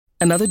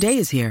Another day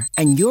is here,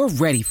 and you're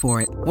ready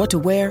for it. What to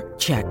wear?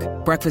 Check.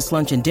 Breakfast,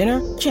 lunch, and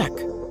dinner? Check.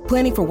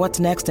 Planning for what's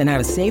next and how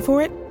to save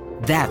for it?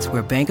 That's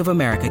where Bank of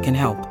America can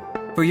help.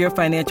 For your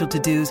financial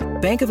to-dos,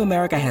 Bank of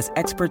America has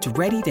experts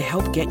ready to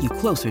help get you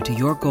closer to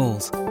your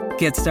goals.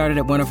 Get started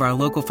at one of our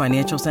local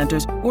financial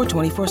centers or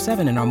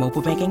 24/7 in our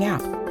mobile banking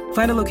app.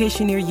 Find a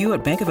location near you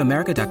at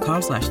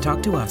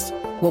bankofamerica.com/talktous.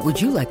 What would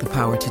you like the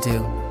power to do?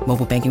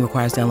 Mobile banking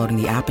requires downloading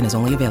the app and is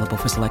only available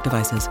for select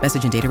devices.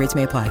 Message and data rates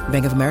may apply.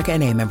 Bank of America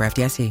N.A., member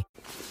FDIC.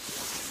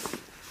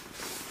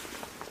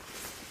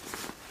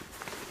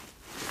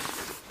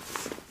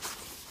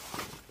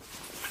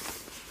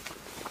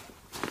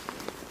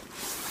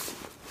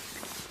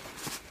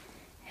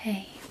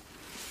 Hey,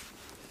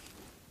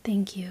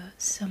 thank you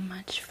so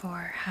much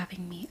for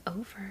having me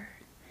over.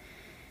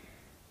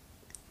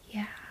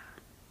 Yeah,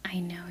 I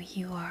know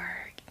you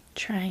are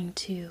trying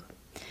to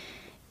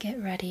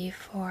get ready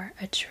for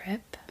a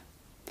trip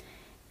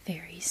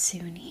very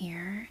soon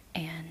here,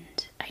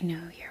 and I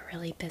know you're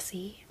really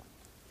busy.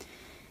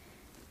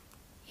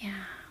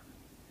 Yeah,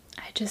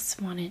 I just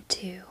wanted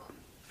to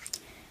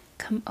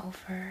come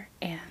over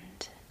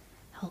and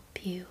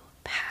help you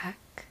pack.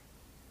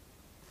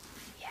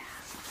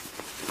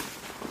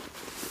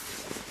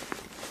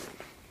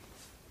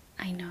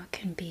 I know it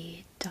can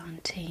be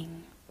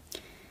daunting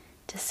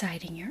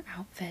deciding your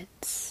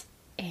outfits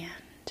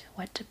and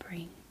what to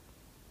bring,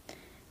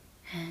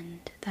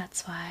 and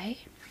that's why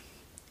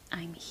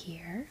I'm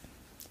here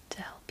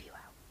to help you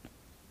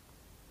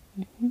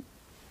out.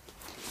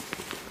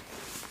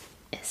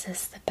 Is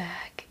this the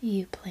bag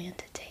you plan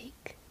to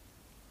take?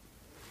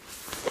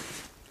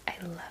 I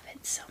love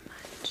it so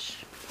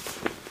much.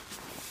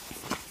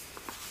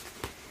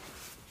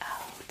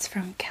 Oh, it's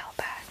from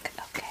CalPack.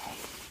 Okay.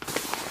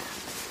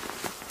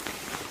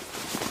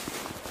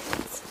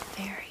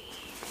 Very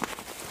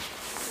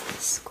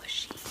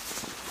squishy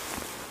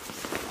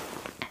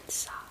and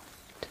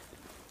soft,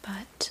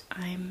 but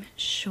I'm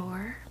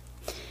sure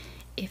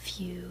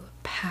if you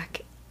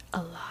pack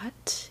a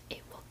lot,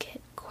 it will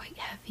get quite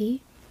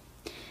heavy.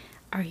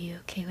 Are you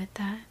okay with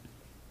that?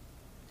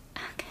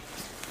 Okay.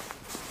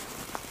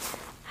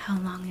 How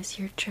long is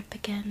your trip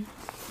again?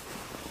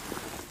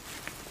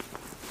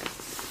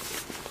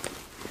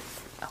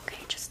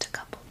 Okay, just a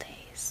couple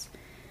days.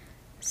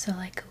 So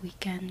like a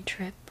weekend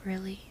trip,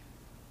 really?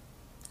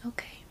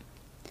 Okay,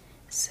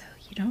 so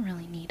you don't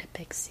really need a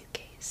big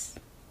suitcase.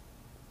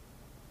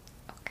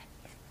 Okay.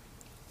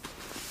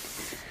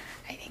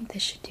 I think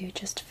this should do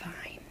just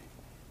fine.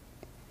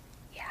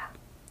 Yeah,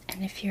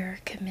 and if you're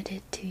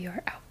committed to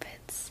your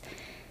outfits,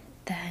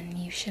 then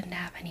you shouldn't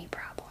have any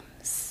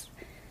problems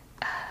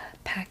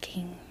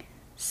packing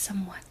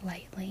somewhat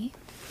lightly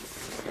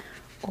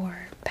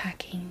or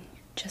packing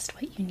just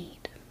what you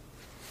need.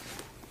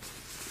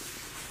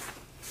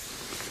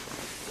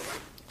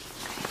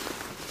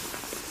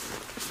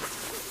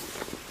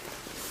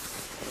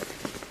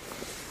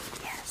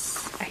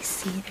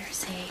 See,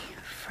 there's a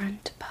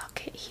front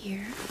pocket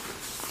here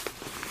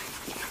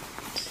and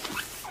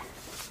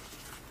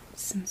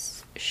some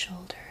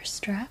shoulder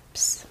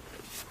straps,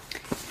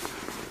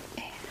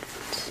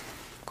 and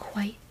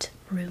quite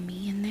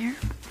roomy in there.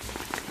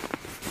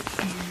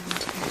 And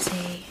there's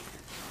a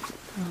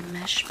little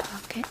mesh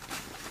pocket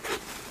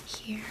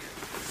here.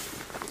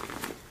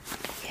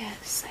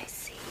 Yes, I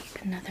see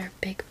another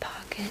big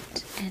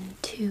pocket and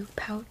two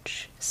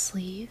pouch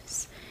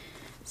sleeves,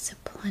 so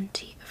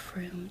plenty of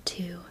room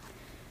to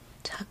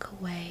tuck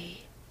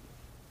away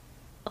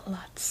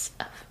lots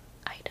of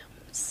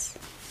items.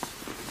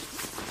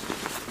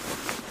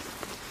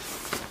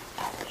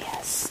 Oh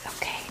yes,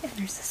 okay, and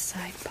there's a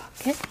side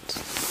pocket.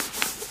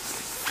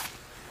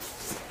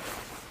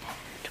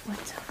 And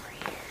what's over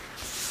here?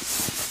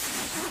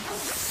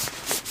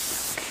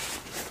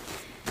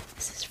 Okay,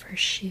 this is for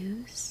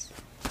shoes.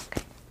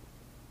 Okay,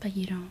 but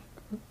you don't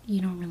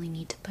really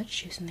need to put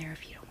shoes in there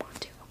if you don't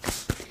want to.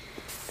 Okay,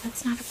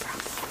 that's not a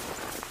problem.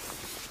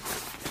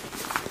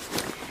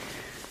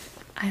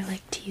 I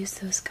like to use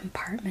those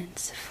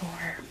compartments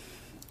for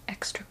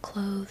extra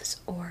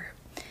clothes, or,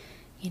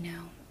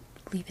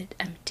 leave it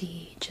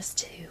empty just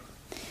to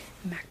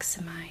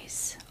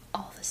maximize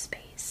all the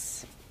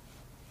space.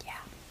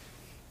 Yeah.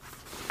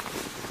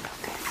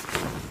 Okay.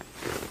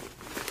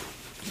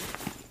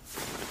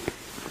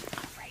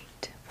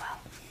 Alright, well,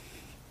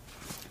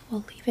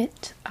 we'll leave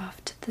it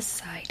off to the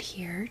side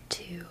here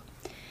to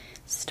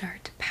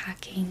start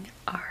packing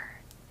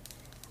our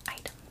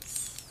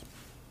items.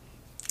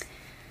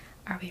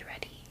 Are we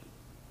ready?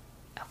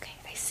 Okay,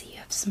 I see you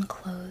have some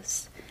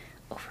clothes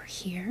over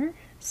here,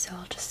 so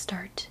I'll just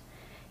start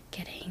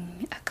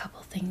getting a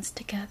couple things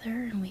together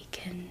and we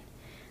can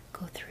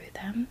go through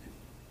them.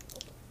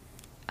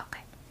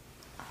 Okay,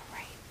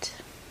 alright.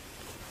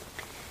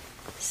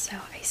 So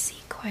I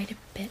see quite a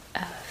bit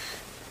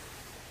of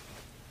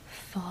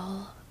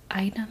fall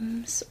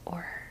items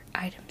or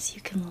items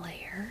you can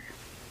layer.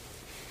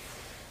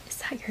 Is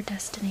that your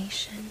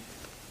destination?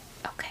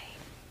 Okay.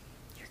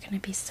 You're going to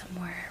be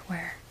somewhere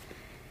where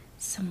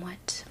it's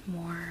somewhat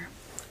more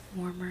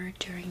warmer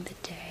during the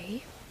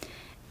day,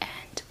 and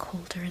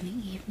colder in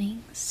the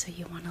evenings, so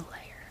you want to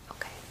layer.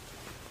 Okay.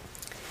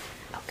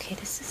 Okay,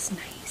 this is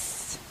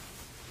nice.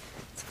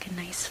 It's like a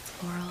nice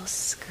floral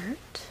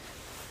skirt.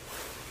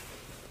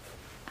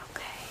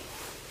 Okay.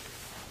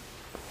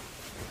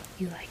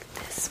 You like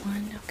this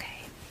one? Okay.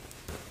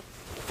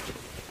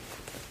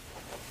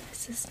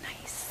 This is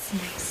nice.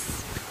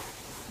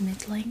 Nice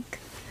mid-length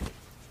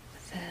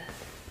with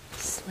a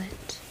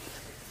slit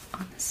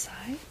on the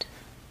side.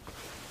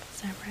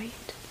 Is that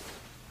right?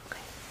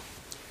 Okay.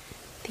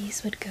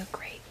 These would go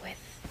great with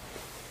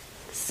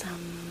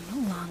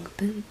some long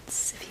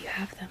boots if you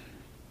have them.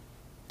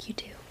 You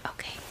do?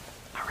 Okay.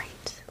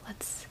 Alright.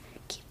 Let's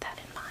keep that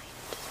in mind.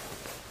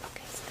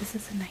 Okay, so this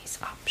is a nice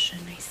option.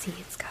 I see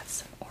it's got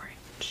some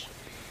orange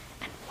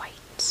and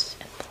white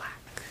and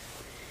black.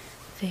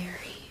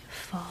 Very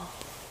fall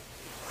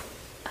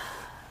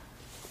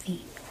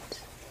themed.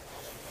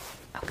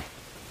 Okay.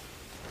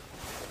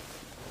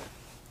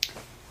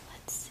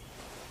 Let's see.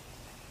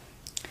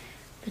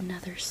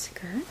 Another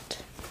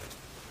skirt.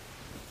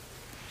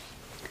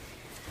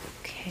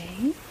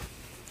 Okay.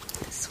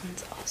 This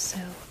one's also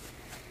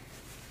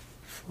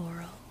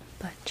floral,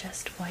 but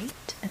just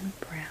white and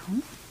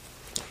brown.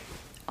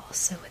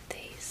 Also with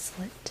a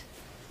slit,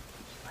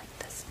 like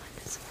this one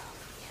as well.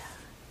 Yeah.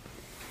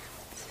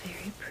 It's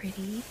very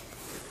pretty.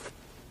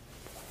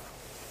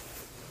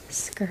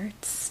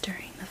 Skirts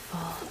during the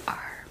fall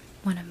are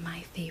one of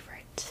my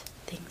favorite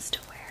things to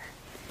wear,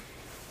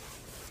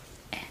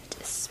 and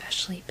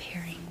especially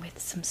pairing with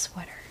some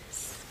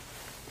sweaters.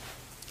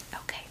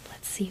 Okay,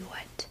 let's see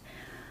what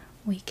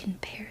we can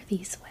pair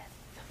these with.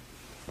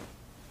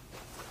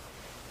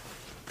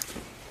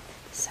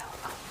 So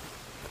I'll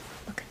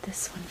look at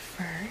this one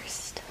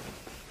first.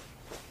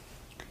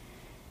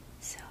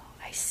 So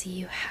I see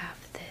you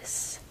have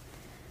this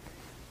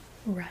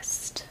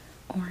rust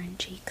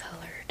orangey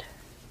colored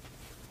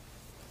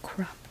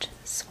cropped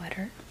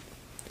sweater.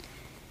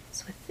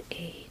 It's with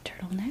a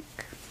turtleneck.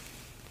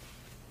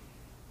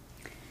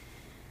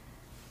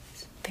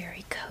 It's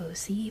very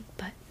cozy,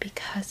 but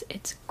because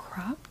it's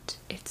cropped,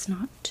 it's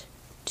not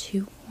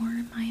too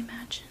warm, I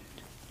imagine.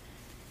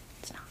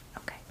 It's not.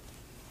 Okay.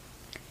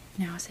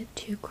 Now, is it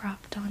too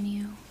cropped on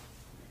you?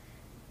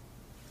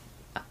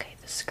 Okay,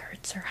 the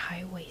skirts are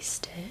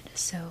high-waisted,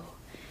 so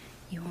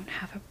you won't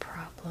have a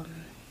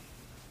problem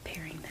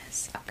pairing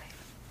this. Okay.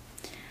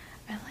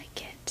 I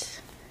like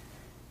it.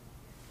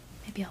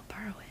 Maybe I'll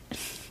borrow it.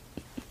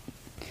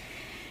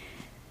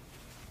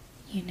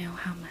 You know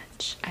how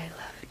much I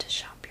love to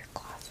shop your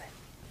closet.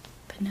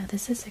 But no,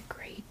 this is a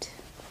great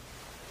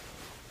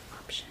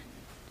option.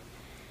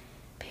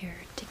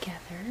 Paired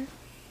together,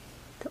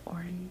 the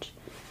orange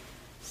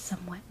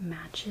somewhat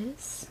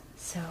matches,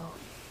 so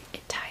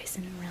it ties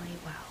in really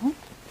well.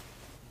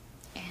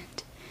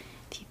 And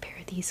if you pair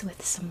these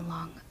with some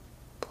long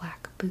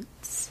black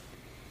boots,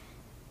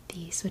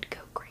 these would go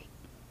great.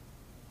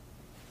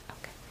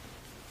 Okay.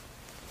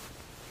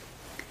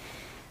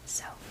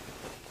 So,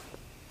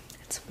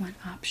 that's one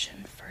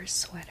option for a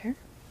sweater.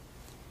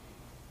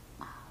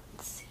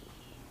 Let's see.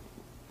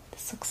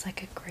 This looks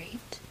like a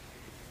great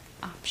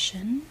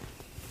option.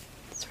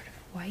 Sort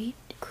of white,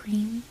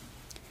 cream,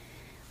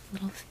 a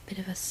little bit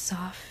of a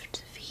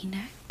soft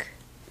V-neck.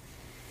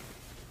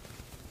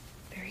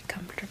 Very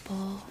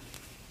comfortable.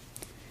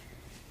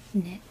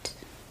 Knit.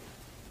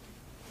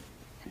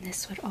 And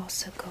this would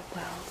also go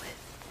well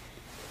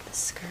with the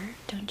skirt,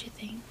 don't you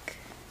think?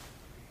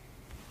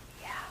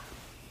 Yeah.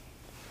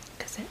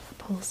 Because it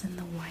pulls in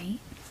the white.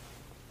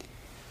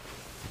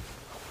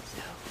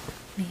 So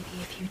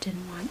maybe if you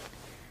didn't want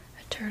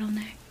a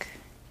turtleneck,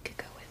 you could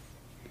go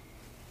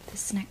with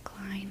this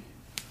neckline.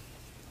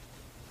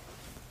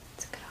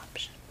 It's a good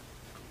option.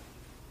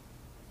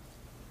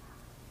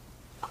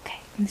 Okay,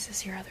 and this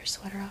is your other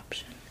sweater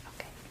option.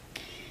 Okay.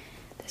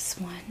 This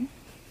one.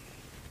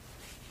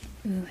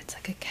 Ooh, it's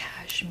like a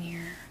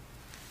cashmere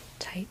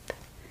type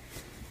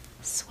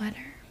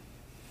sweater.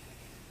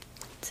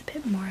 It's a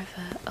bit more of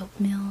a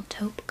oatmeal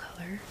taupe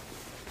color,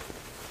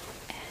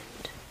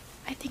 and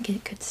I think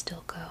it could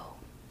still go.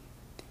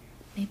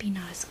 Maybe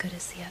not as good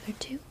as the other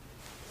two.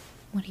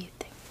 What do you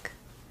think?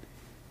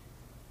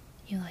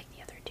 You like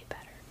the other two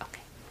better?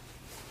 Okay.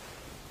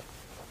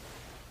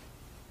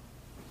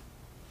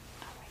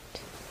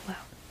 Alright,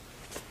 well,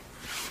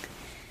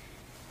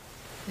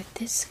 with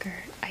this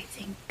skirt, I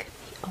think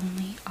the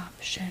only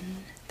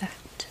option that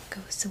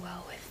goes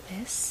well with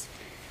this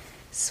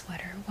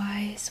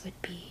sweater-wise would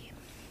be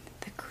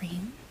the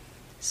cream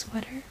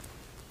sweater.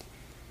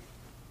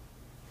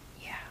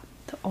 Yeah,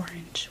 the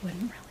orange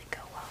wouldn't really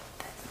go well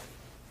with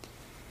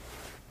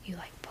it. You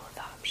like both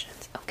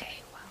options. Okay,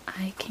 well,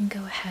 I can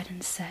go ahead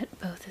and set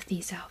both of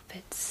these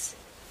outfits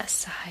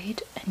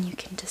aside, and you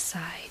can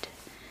decide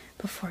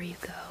before you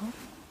go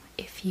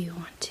if you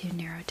want to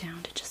narrow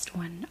down to just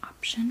one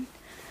option.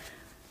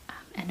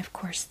 And of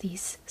course,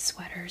 these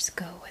sweaters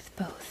go with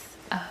both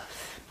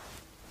of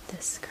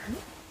this skirt,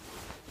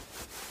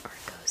 or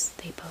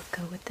they both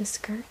go with the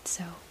skirt,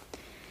 so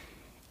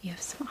you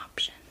have some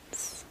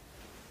options.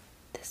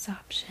 This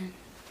option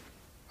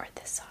or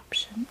this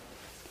option.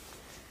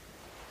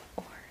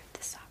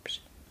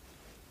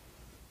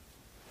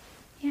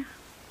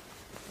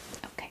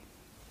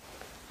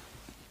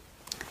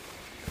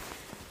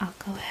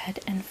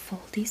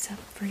 these up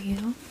for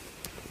you.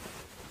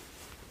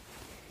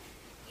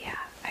 Yeah,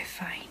 I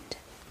find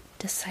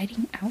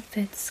deciding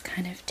outfits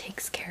kind of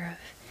takes care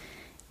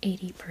of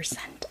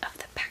 80% of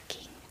the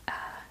packing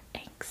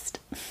angst.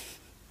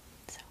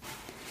 So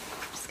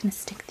I'm just gonna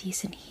stick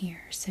these in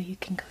here so you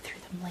can go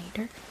through them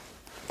later,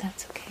 if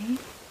that's okay.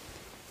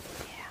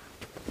 Yeah.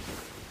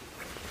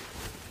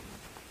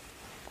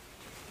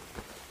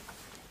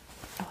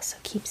 Also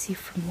keeps you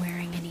from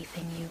wearing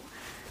anything you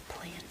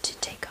plan to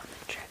take on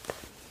the trip.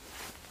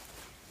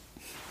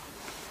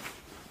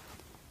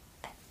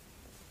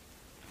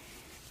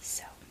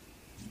 So,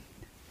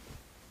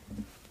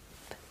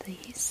 put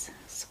these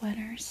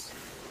sweaters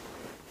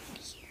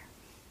in here.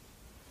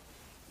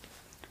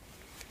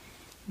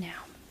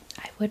 Now,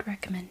 I would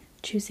recommend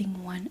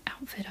choosing one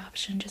outfit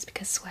option just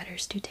because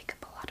sweaters do take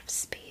up a lot of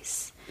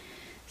space.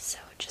 So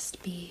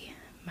just be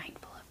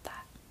mindful of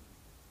that.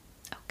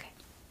 Okay.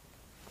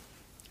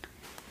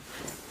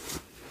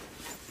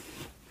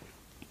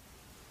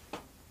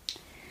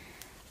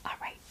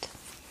 Alright.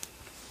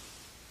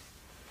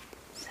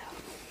 So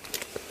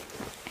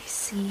I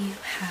see you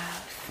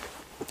have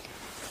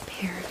a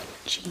pair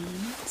of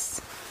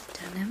jeans,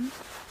 denim.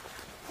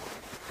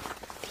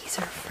 These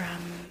are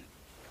from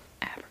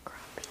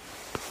Abercrombie.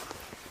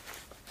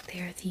 They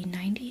are the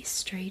 90s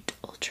straight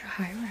ultra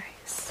high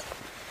rise.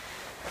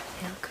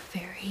 They look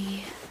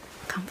very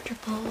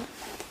comfortable.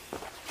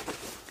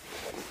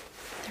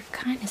 They're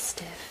kind of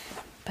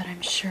stiff, but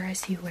I'm sure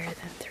as you wear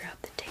them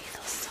throughout the day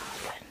they'll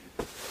soften.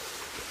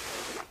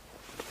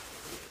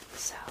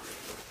 So,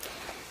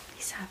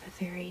 these have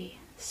a very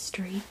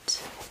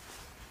straight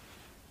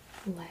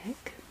leg,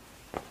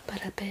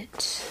 but a bit,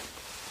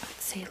 I would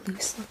say,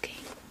 loose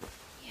looking.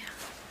 Yeah,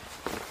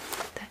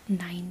 that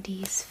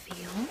 90s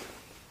feel.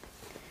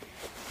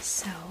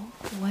 So,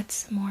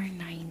 what's more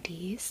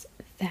 90s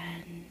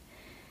than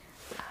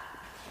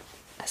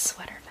a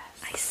sweater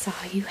vest? I saw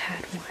you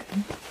had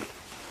one.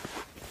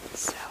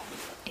 So,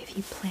 if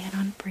you plan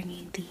on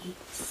bringing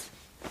these,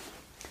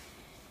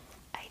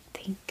 I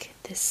think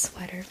this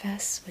sweater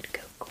vest would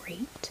go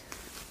great.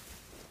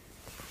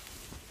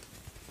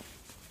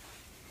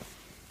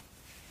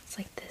 It's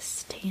like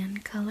this tan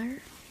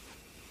color.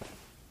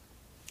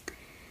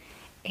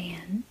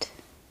 And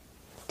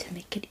to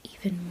make it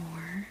even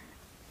more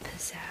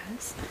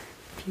pizzazz,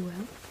 if you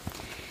will,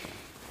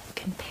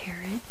 can pair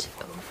it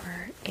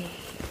over a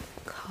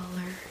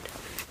collared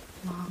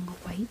long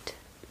white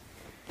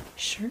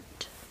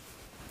shirt,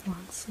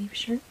 long sleeve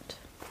shirt.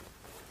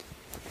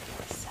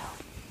 So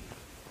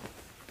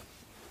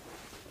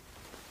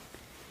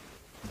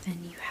then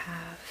you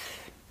have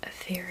a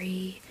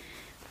very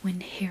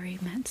When Harry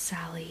Met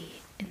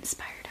Sally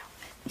inspired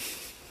outfit.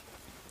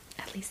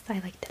 At least I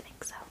like to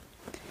think so.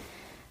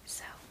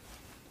 So,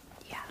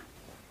 yeah.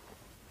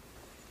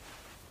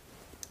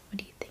 What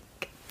do you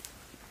think?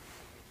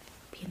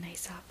 Be a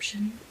nice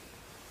option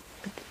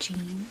with the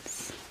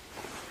jeans.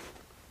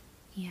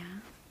 Yeah.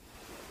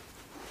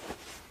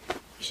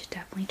 You should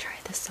definitely try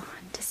this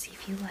on to see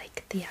if you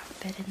like the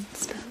outfit and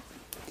inspo.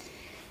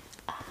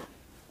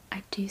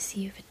 I do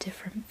see you have a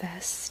different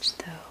vest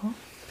though.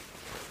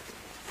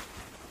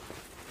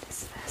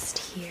 This vest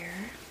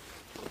here.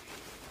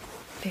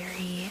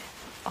 Very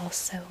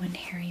also When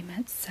Harry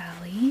Met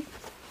Sally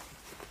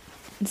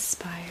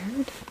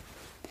inspired.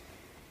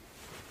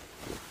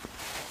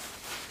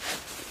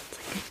 It's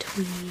like a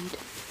tweed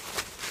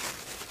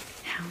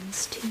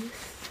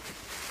houndstooth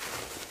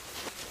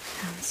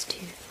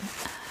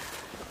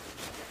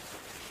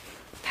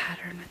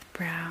pattern with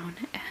brown,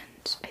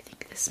 and I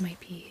think this might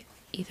be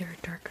either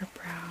a darker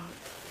brown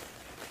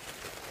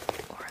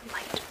or a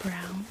light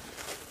brown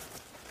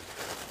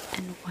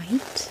and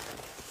white.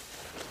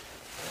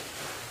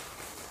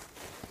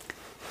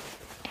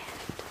 And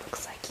it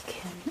looks like you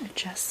can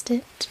adjust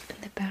it in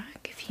the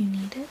back if you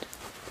need it.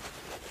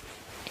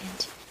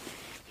 And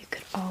you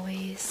could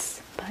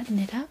always button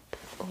it up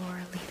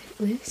or leave it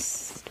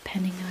loose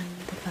depending on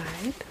the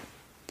vibe.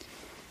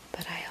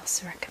 But I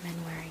also recommend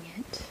wearing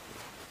it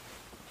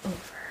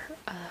over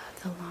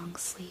the long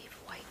sleeve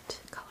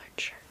white colored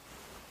shirt.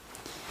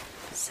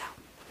 So,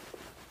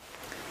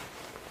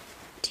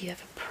 do you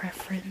have a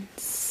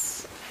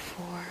preference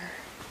for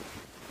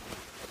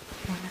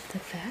one of the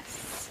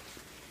vests?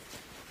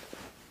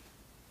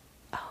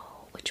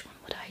 Oh, which one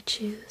would I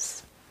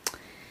choose?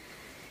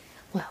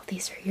 Well,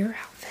 these are your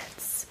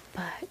outfits,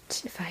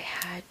 but if I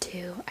had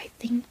to, I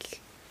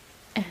think,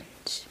 and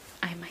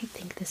I might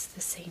think this is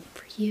the same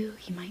for you,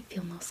 you might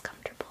feel most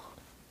comfortable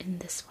in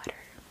this sweater.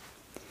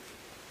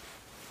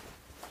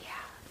 Yeah,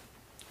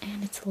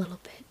 and it's a little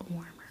bit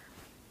warmer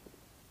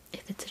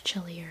if it's a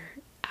chillier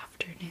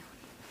afternoon.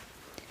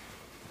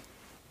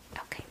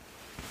 Okay.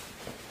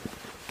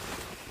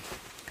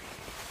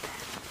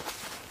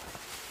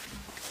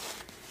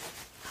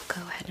 I'll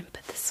go ahead and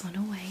put this one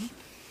away.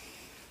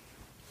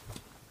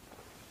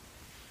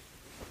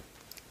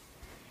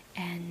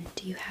 And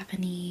do you have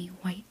any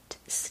white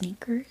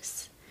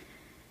sneakers?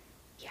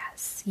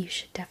 Yes, you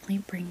should definitely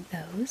bring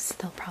those.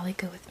 They'll probably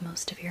go with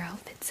most of your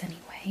outfits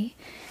anyway.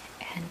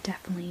 and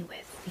definitely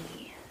with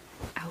the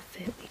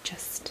outfit we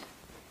just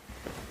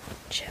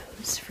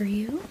chose for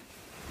you,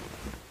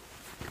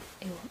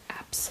 it will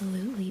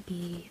absolutely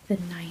be the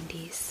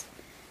 90s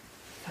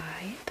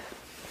vibe,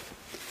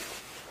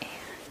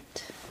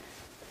 and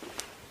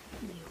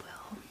you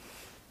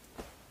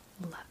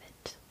will love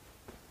it.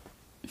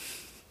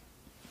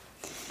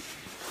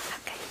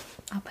 Okay,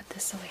 I'll put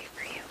this away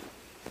for you.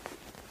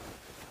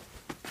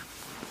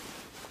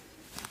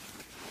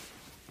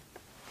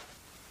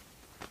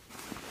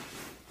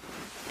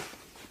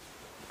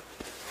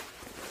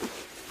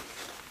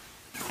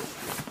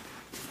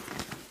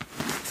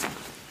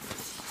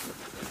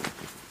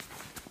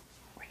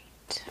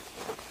 Right.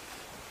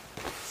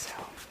 So,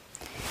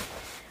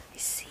 I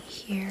see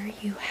here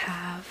you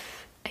have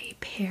a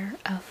pair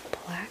of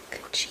black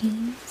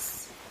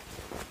jeans.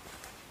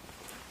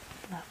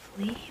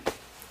 Lovely.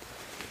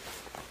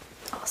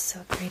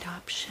 Also a great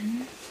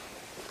option.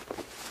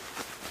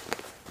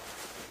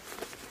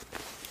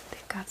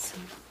 They've got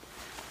some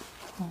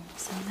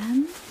holes in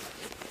them.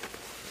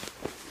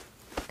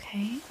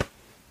 Okay.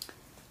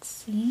 Let's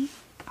see.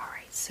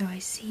 Alright, so I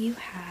see you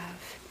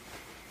have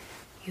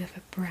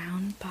a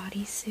brown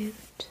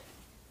bodysuit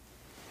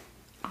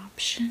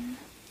option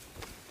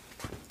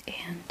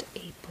and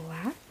a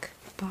black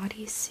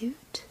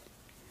bodysuit.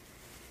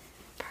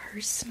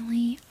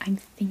 Personally, I'm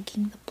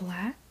thinking the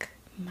black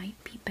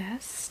might be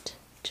best,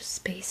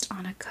 just based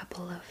on a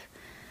couple of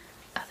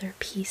other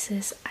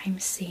pieces I'm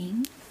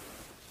seeing.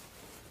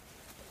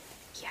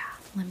 Yeah,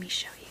 let me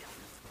show you.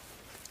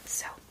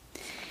 So,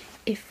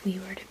 if we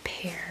were to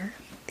pair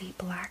the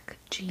black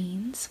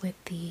jeans with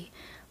the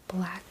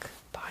black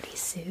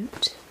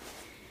bodysuit,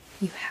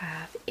 you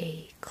have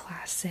a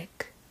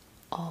classic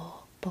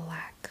all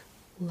black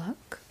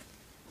look.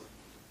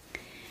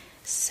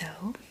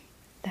 So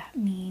that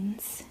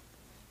means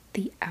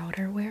the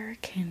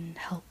outerwear can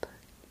help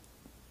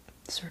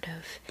sort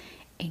of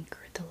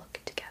anchor the look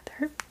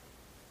together.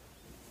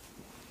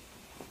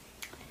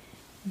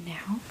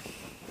 Now,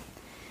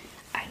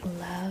 I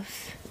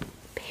love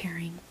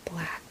pairing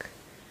black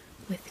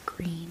with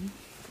green.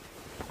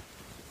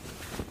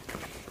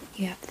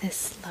 You have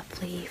this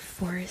lovely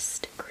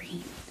forest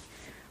green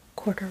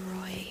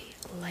corduroy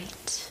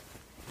light.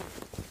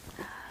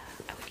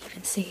 I would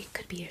even say it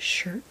could be a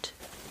shirt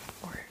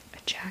or a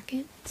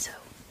jacket, so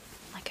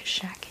like a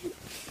shacket.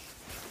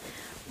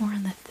 More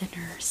on the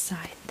thinner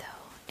side though,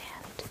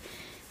 and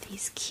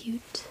these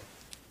cute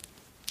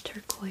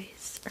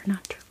turquoise, or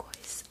not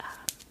turquoise,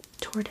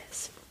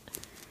 tortoise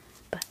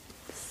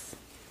buttons.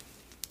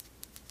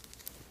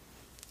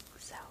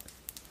 So,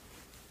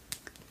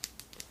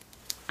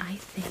 I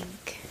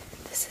think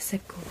this is a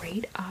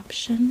great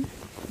option.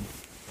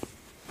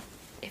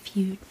 If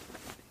you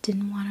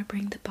didn't want to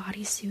bring the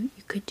bodysuit,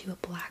 you could do a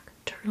black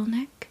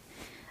turtleneck.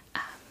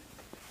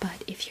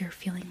 But if you're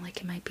feeling like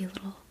it might be a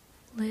little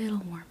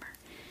warmer,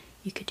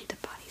 you could do the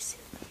bodysuit.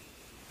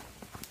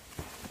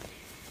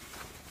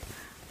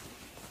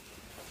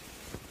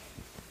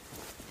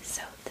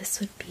 So this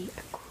would be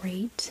a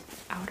great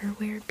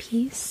outerwear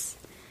piece,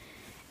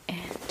 and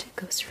it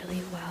goes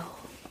really well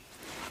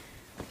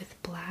with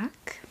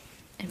black,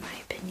 in my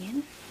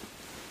opinion.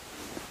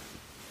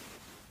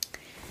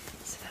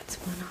 So that's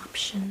one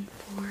option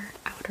for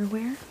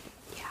outerwear.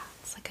 Yeah,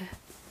 it's like a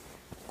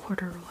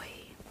corduroy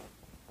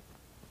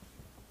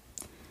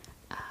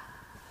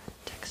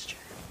texture.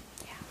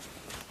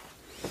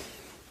 Yeah.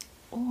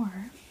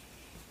 Or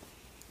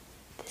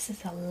this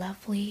is a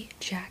lovely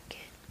jacket.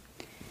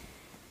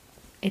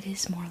 It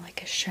is more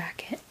like a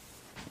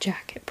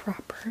jacket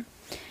proper,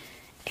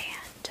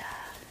 and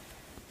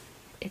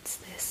it's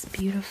this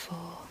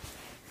beautiful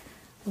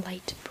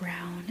light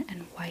brown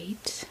and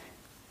white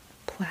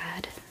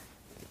plaid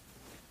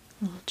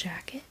little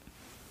jacket.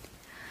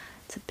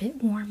 It's a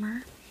bit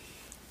warmer,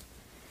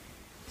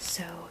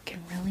 so it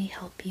can really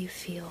help you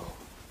feel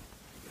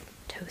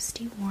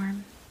toasty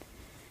warm.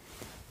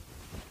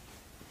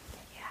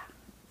 Yeah,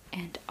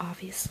 and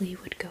obviously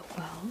would go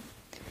well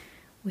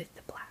with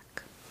the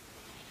black.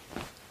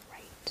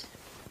 Right.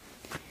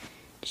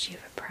 Did you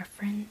have a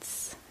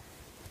preference?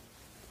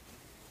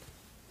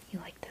 You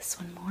like this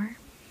one more?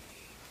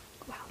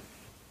 Wow.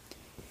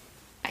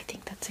 I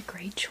think that's a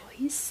great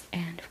choice,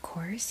 and of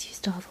course you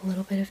still have a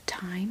little bit of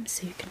time,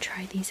 so you can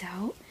try these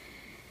out.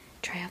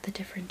 Try out the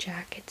different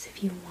jackets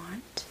if you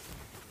want,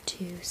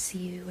 to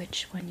see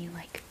which one you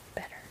like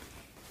better.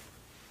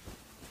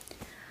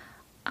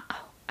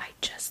 Oh, I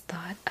just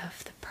thought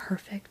of the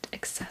perfect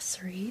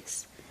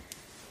accessories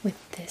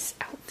with this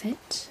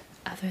outfit,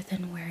 other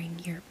than wearing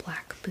your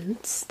black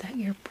boots that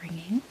you're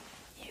bringing.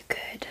 You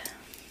could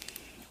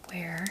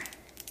wear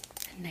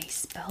a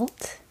nice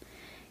belt.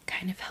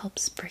 Kind of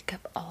helps break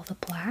up all the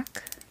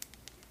black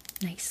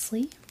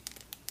nicely.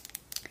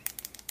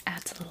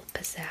 Adds a little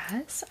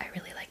pizzazz. I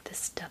really like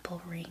this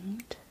double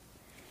ringed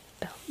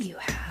belt you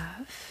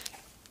have.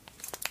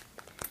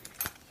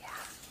 Yeah.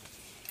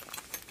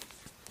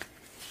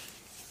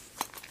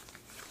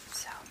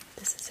 So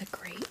this is a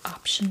great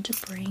option to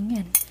bring,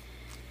 and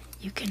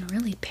you can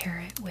really pair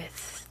it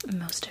with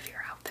most of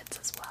your outfits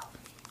as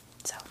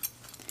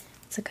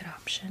that's a good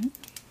option.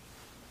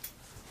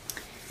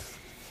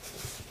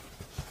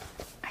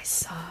 I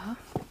saw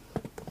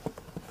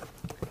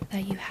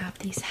that you have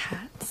these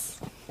hats.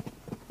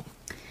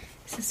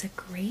 This is a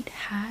great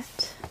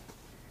hat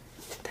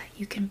that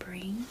you can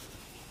bring,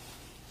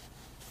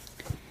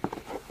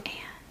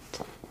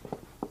 and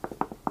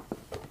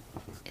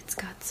it's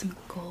got some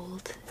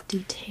gold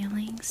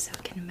detailing so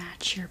it can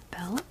match your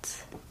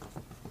belt.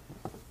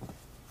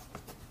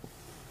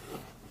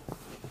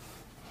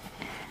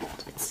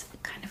 And it's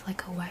kind of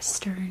like a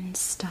Western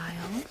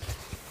style.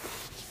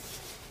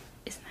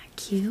 Isn't that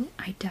cute?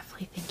 I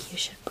definitely think you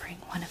should bring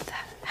one of the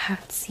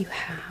hats you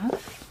have.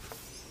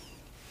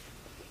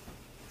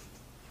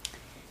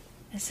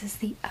 This is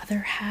the other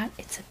hat.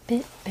 It's a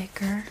bit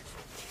bigger.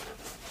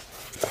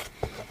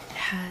 It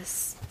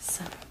has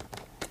some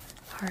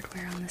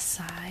hardware on the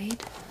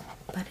side,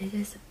 but it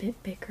is a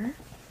bit bigger.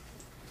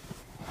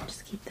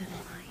 Just keep that in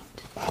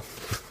mind. I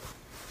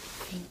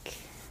think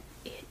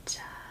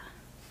it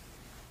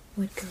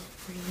would go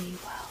really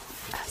well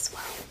as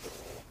well.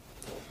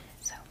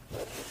 So,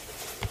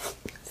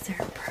 is there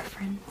a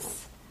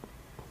preference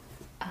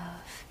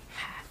of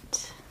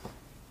hat?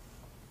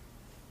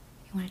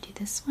 You want to do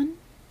this one?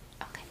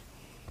 Okay.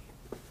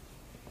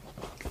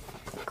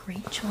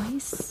 Great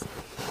choice.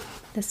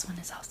 This one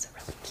is also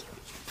really cute,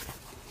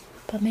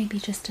 but maybe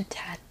just a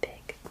tad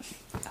big.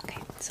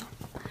 Okay, so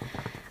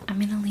I'm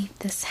going to leave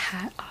this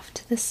hat off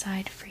to the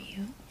side for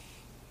you.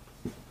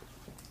 You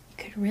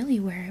could really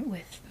wear it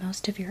with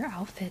most of your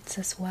outfits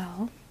as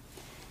well,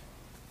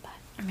 but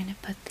I'm going to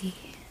put the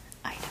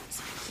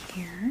items in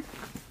here.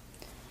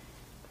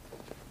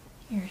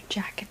 Your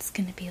jacket's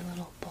going to be a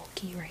little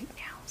bulky right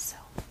now, so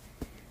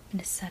I'm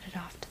going to set it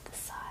off to the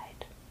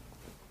side.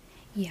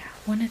 Yeah,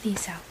 one of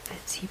these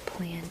outfits you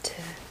plan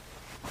to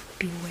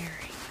be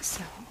wearing,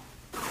 so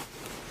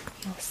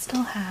you'll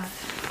still have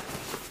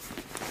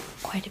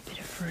quite a bit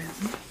of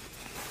room.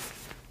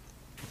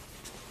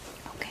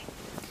 Okay,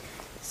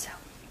 so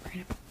we're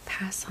going to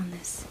pass on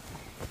this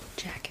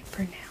jacket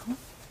for now.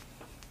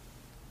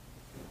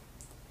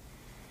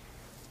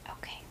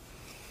 Okay,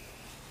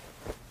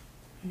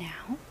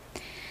 now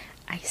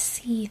I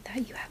see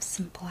that you have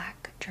some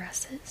black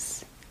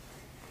dresses.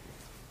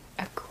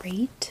 A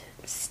great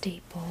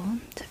staple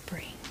to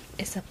bring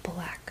is a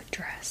black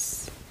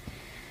dress.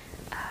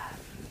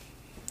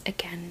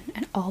 Again,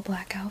 an all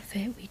black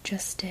outfit we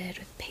just did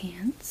with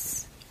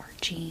pants or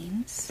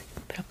jeans,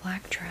 but a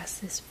black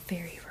dress is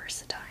very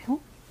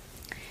versatile.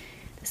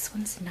 This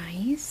one's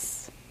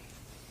nice.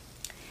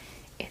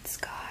 It's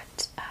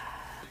got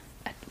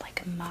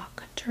like a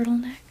mock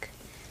turtleneck,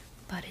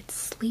 but it's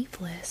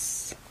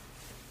sleeveless,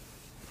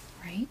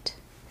 right?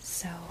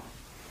 So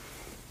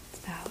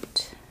it's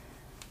about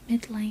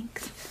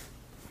mid-length,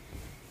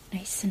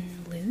 nice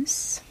and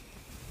loose,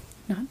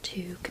 not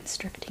too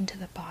constricting to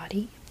the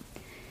body.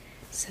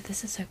 So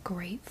this is a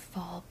great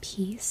fall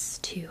piece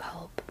to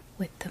help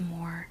with the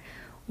more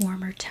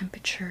warmer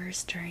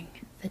temperatures during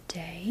the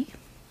day.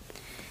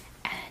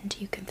 And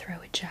you can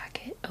throw a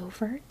jacket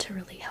over to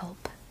really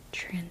help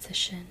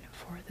transition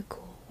for the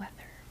cool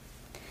weather.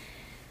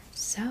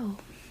 So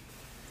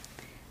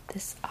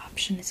this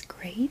option is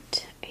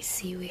great. I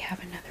see we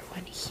have another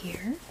one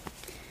here.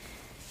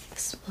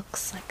 This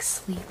looks like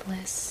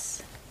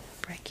sleeveless,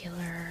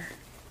 regular,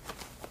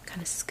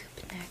 kind of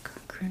scoop neck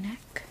or crew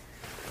neck.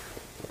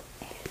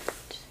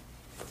 And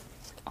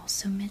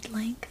also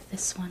mid-length.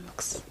 This one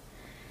looks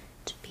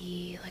to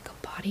be like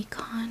a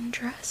bodycon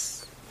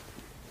dress.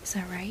 Is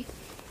that right?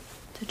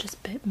 So just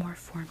a bit more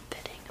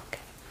form-fitting, okay.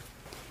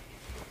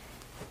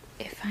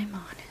 If I'm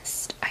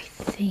honest, I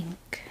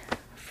think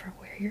for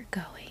where you're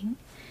going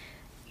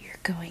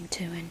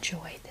to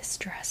enjoy this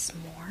dress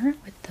more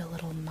with the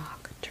little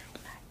mock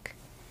turtleneck.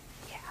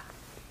 Yeah.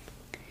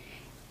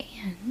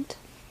 And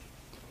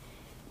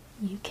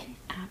you can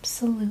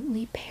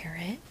absolutely pair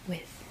it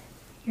with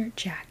your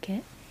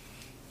jacket.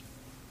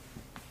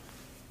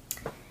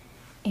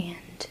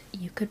 And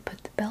you could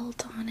put the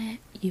belt on it,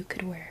 you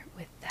could wear it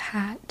with the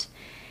hat,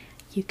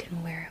 you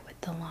can wear it with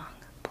the long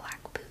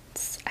black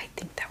boots. I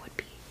think that would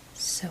be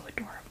so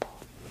adorable.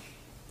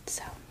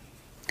 So,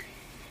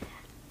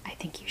 I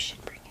think you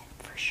should bring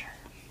it for sure.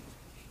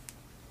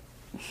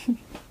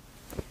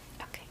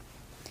 Okay.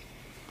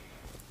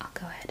 I'll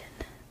go ahead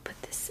and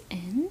put this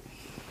in.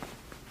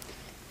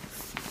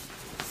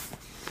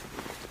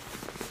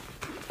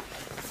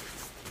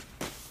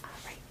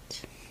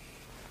 Alright.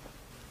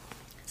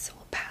 So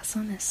we'll pass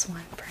on this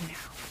one for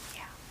now.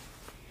 Yeah.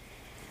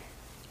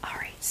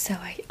 Alright, so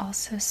I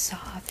also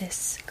saw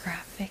this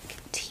graphic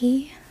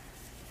tee.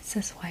 It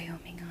says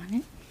Wyoming on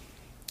it.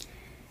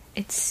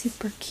 It's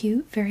super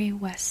cute, very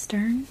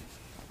Western.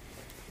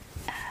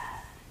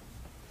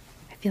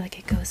 I feel like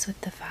it goes with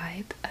the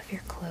vibe of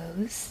your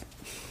clothes.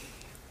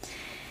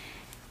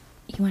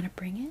 You want to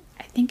bring it?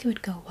 I think it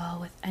would go well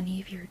with any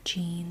of your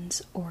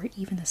jeans or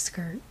even a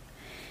skirt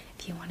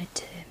if you wanted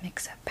to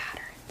mix up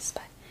patterns.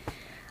 But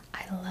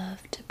I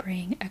love to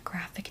bring a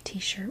graphic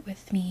t-shirt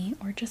with me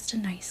or just a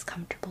nice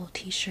comfortable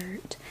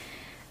t-shirt.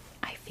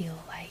 I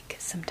feel like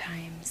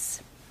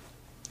sometimes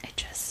it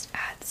just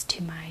adds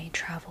to my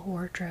travel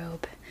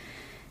wardrobe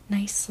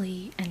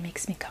nicely and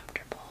makes me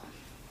comfortable.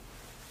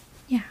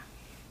 Yeah,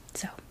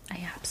 so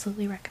I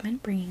absolutely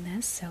recommend bringing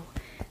this, so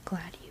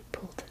glad you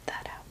pulled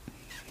that out.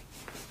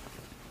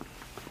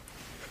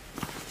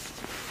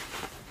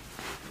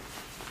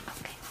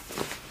 Okay,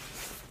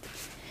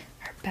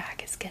 our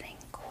bag is getting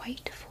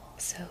quite full,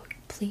 so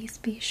please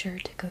be sure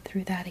to go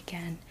through that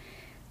again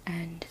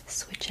and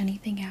switch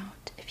anything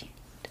out if you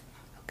need.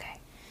 Okay,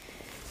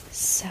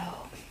 so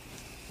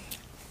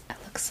it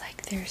looks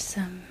like there's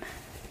some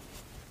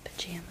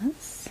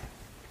pajamas,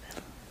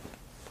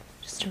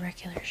 just a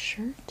regular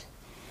shirt,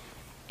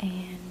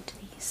 and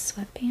these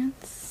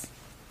sweatpants.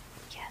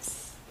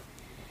 Yes.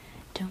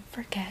 Don't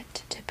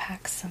forget to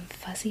pack some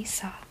fuzzy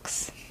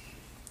socks.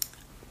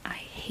 I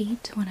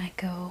hate when I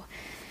go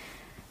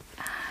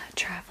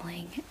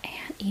traveling,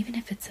 and even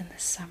if it's in the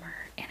summer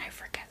and I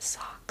forget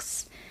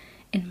socks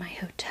in my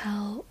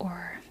hotel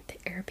or the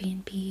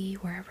Airbnb,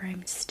 wherever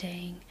I'm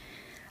staying,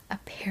 a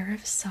pair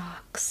of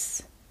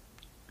socks,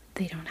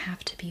 they don't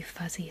have to be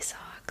fuzzy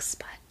socks,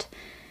 but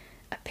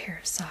a pair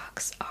of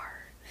socks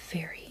are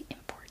very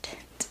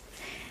important.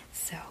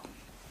 So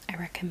I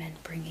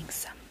recommend bringing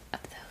some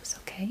of those,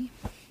 okay?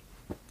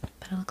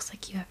 But it looks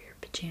like you have your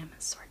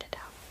pajamas sorted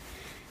out.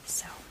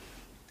 So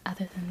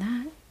other than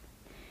that,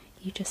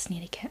 you just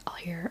need to get all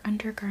your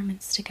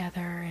undergarments together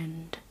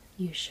and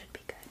you should be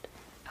good.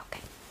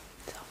 Okay,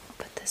 so I'll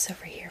put this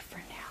over here for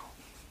now.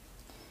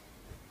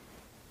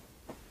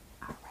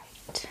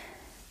 Alright.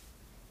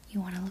 You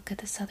want to look at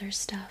this other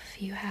stuff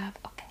you have?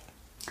 Okay.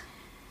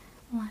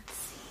 Let's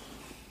see.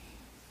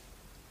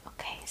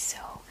 Okay,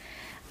 so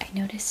I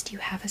noticed you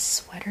have a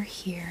sweater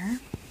here.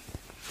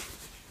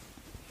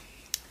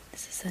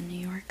 This is a New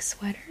York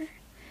sweater.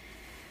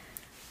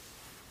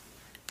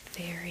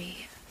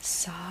 Very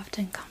soft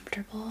and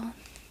comfortable.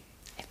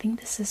 I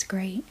think this is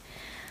great.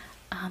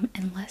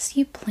 Unless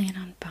you plan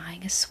on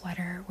buying a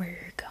sweater where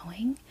you're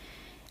going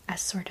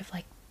as sort of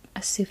like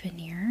a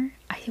souvenir,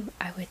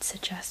 I would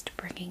suggest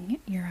bringing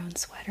your own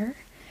sweater,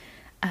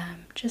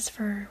 just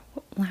for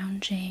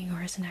lounging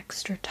or as an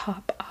extra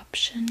top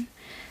option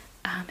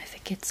if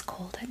it gets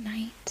cold at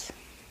night.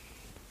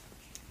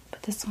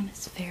 But this one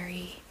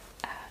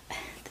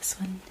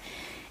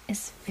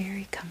is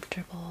very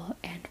comfortable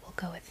and will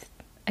go with,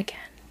 again,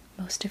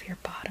 most of your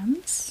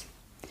bottoms.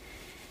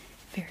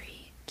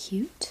 Very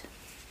cute.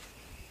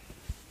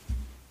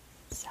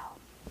 So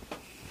I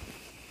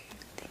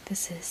think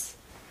this is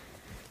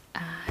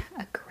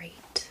a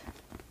great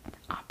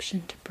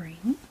option to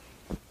bring.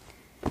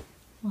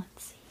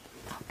 Let's see.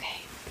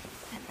 Okay,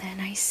 and then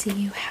I see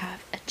you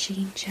have a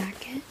jean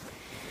jacket.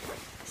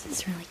 This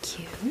is really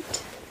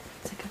cute.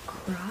 It's like a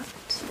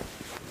cropped,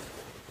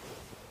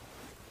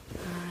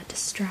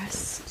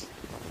 distressed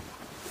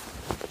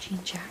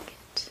jean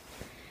jacket.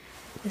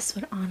 This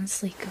would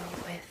honestly go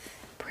with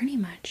pretty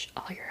much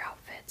all your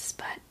outfits,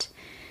 but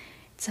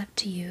it's up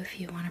to you if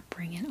you want to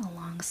bring it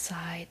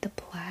alongside the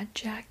plaid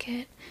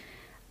jacket.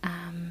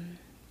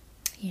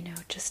 You know,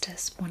 just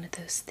as one of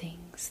those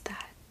things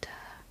that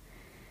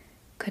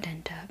could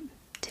end up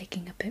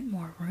taking a bit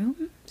more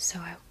room. So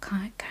I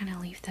kind of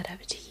leave that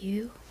up to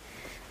you.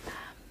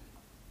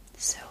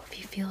 So if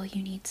you feel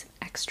you need some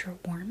extra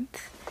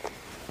warmth,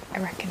 I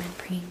recommend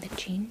bringing the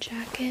jean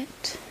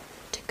jacket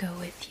to go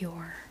with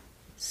your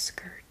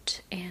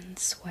skirt and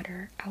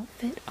sweater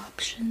outfit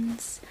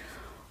options,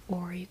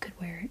 or you could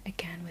wear it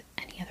again with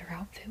any other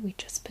outfit we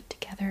just put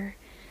together.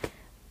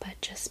 But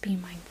just be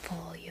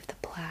mindful you have the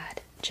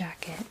plaid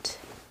jacket,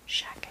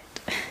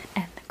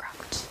 and the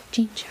cropped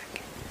jean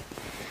jacket.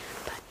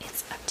 But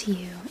it's up to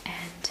you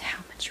and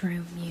how much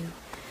room you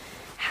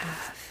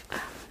have.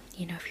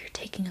 You know, if you're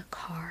taking a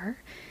car,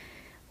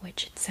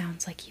 which it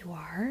sounds like you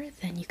are,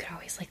 then you could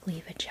always like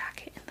leave a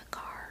jacket in the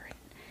car,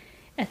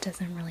 and it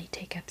doesn't really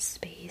take up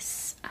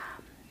space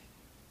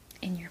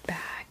in your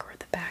bag or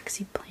the bags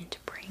you plan to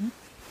bring.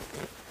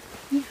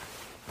 Yeah,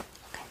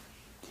 okay.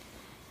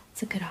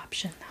 It's a good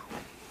option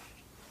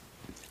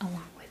though,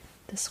 along with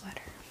the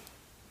sweater.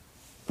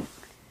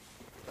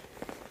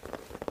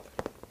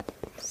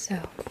 So,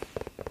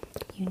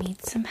 you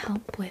need some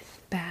help with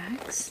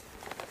bags,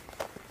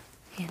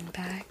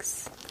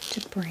 handbags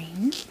to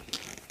bring.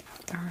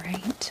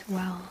 Alright,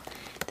 well,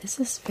 this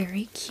is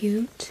very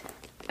cute,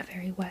 a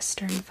very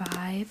Western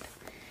vibe.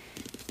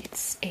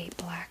 It's a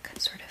black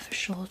sort of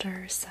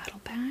shoulder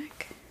saddlebag,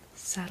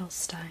 saddle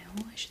style,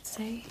 I should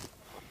say.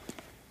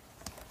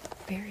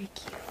 Very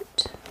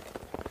cute.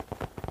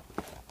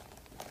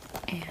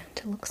 And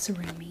it looks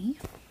roomy.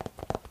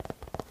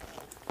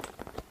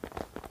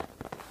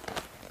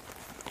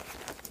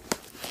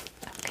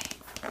 Okay.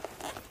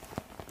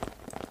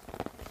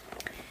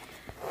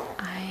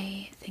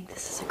 I think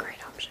this is a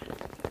great option.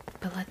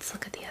 But let's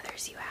look at the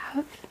others you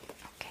have.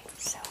 Okay,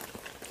 so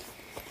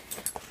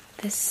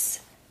this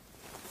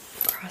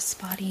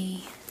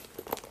crossbody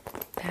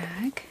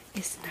bag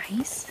is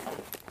nice.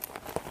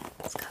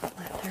 It's got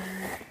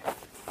leather,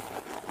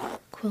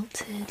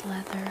 quilted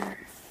leather,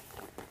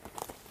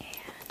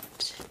 and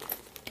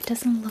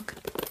doesn't look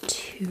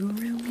too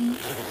roomy,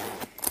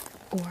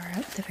 or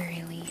at the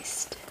very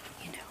least,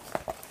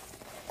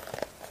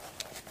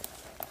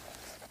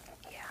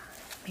 yeah,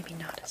 maybe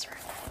not as roomy.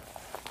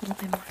 A little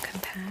bit more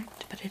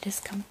compact, but it is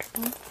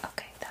comfortable.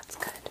 Okay, that's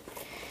good.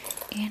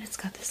 And it's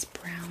got this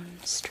brown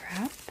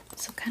strap,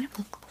 so it kind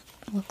of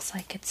looks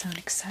like its own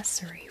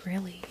accessory,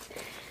 really,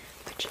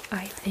 which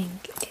I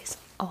think is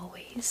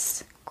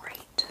always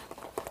great.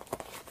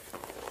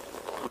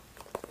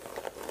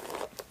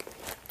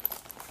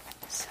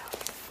 So,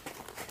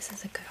 this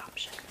is a good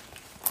option.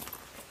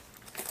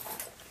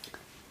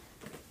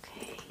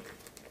 Okay,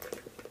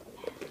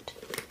 and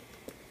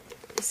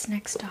this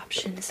next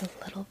option is a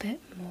little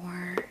bit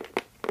more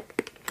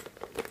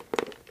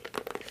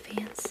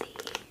fancy.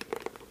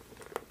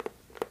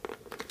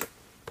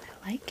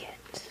 I like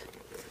it.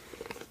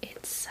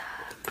 It's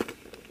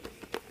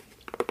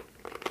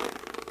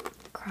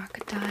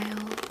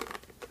crocodile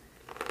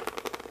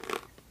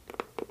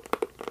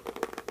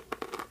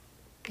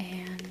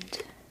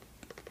and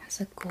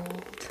has a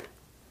gold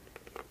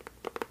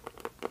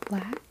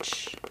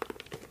latch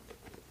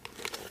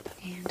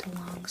and a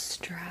long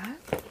strap,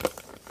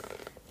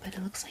 but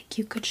it looks like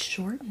you could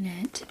shorten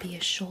it to be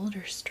a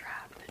shoulder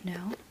strap.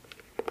 No?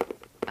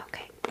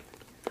 Okay,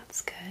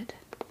 that's good.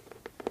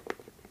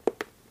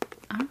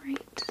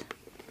 Alright,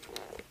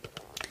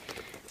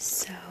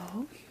 so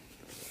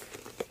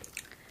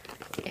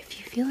if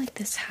you feel like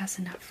this has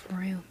enough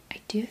room, I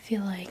do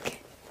feel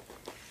like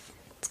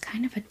it's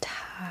kind of a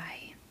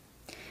tie.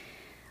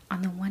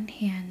 On the one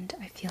hand,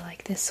 I feel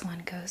like this one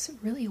goes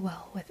really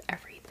well with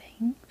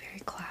everything,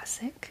 very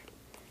classic.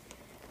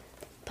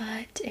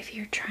 But if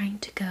you're trying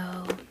to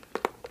go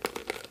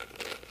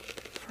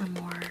for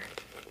more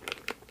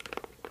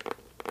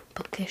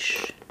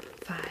bookish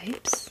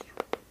vibes,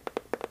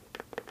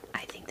 I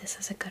think this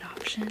is a good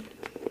option.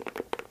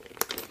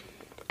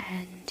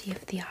 And you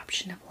have the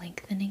option of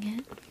lengthening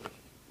it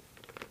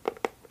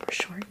or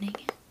shortening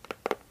it.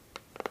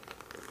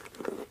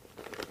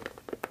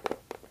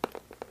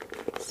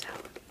 So,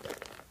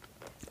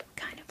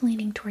 kind of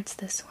leaning towards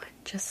this one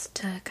just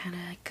to kind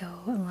of go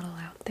a little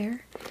out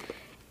there.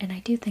 And I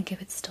do think it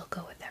would still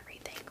go with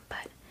everything.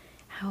 But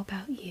how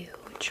about you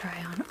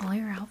try on all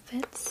your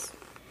outfits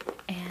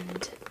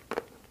and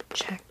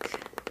check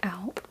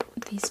out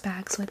these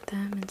bags with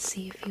them and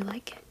see if you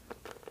like it.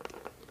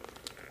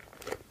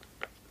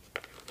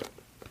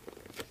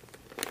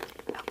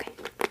 Okay,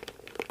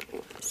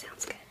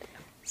 sounds good.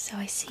 So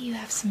I see you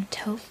have some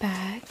tote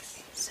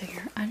bags, so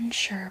you're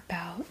unsure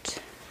about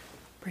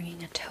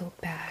bringing a tote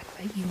bag,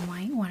 but you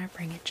might want to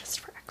bring it just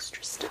for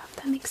extra stuff.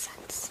 That makes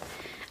sense.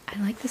 I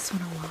like this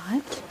one a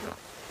lot.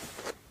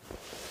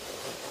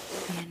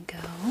 Van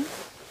Gogh.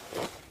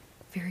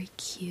 Very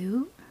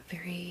cute,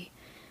 very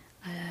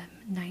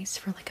nice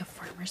for like a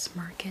farmer's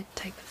market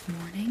type of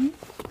morning,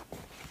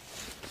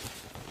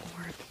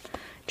 or a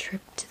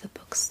trip to the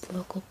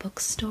local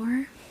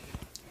bookstore,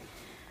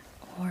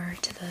 or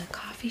to the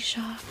coffee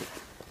shop.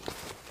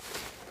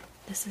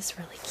 This is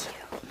really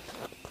cute.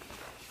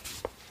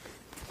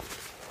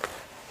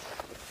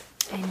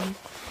 And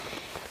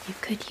you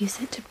could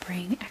use it to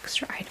bring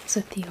extra items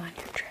with you on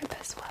your trip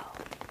as well.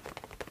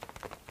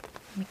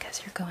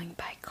 Because you're going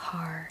by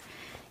car,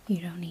 you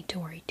don't need to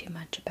worry too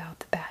much about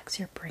the bags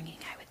you're bringing,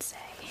 I would say.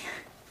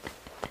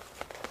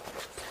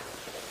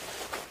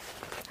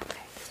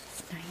 Okay, this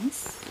is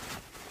nice.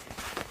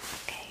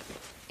 Okay,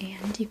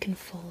 and you can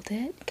fold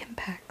it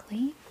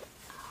compactly.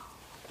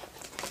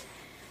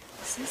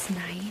 This is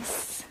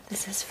nice.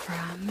 This is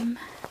from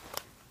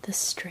the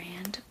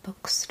Strand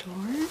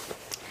Bookstore.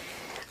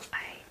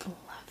 I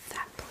love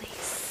that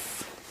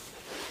place.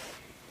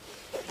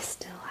 We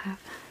still have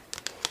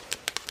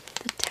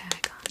the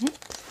tag on it.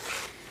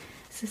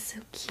 This is so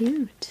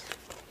cute.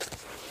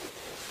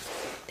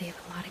 They have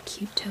a lot of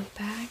cute tote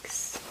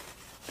bags.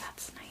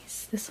 That's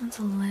nice. This one's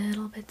a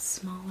little bit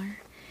smaller,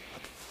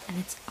 and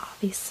it's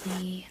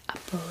obviously a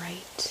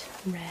bright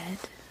red,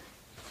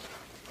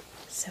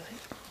 so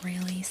it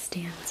really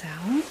stands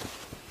out.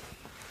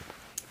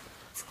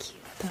 It's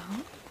cute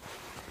though.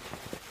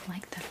 I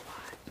like that a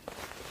lot.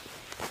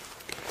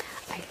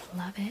 I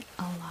love it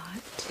a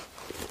lot,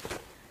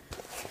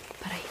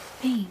 but I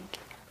think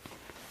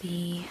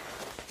the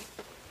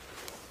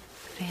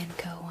Van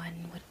Gogh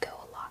one would go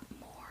a lot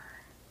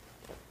more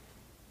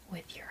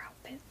with your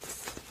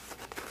outfits,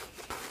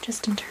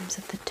 just in terms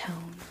of the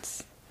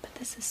tones, but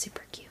this is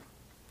super cute.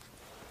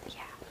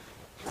 Yeah,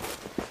 I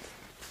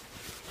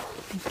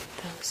think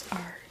those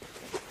are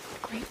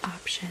great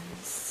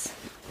options.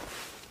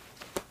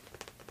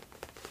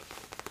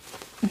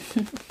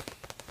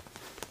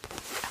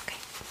 Okay,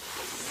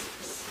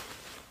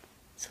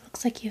 so it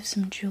looks like you have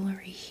some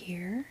jewelry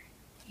here.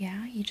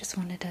 Yeah, you just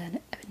wanted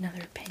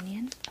another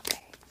opinion?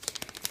 Okay,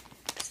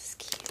 this is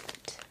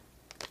cute.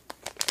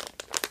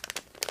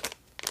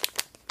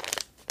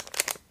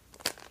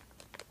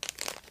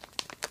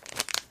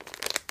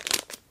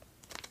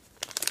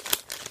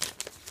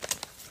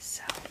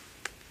 So,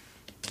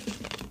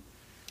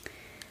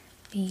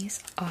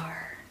 these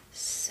are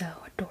so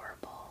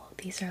adorable.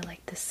 These are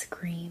like the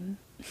Scream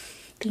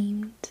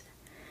themed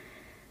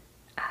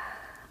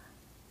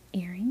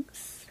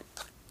earrings.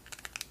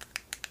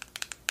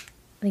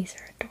 These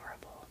are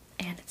adorable,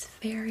 and it's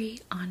very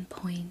on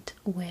point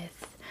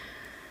with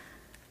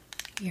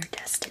your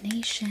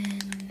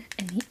destination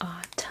in the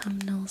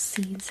autumnal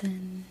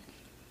season.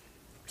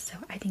 So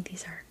I think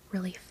these are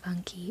really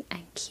funky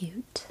and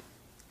cute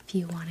if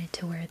you wanted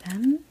to wear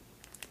them.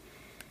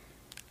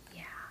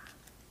 Yeah.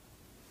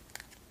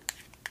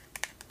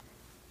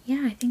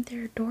 Yeah, I think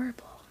they're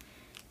adorable.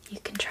 You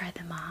can try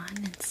them on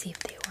and see if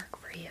they work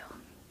for you.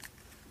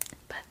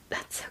 But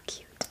that's so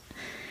cute.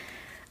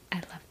 I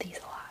love these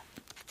a lot.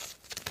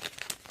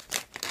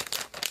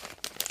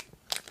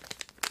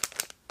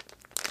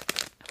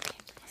 Okay.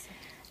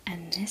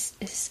 And this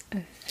is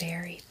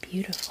very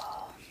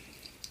beautiful.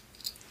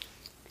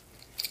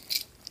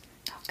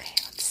 Okay,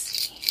 let's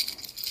see.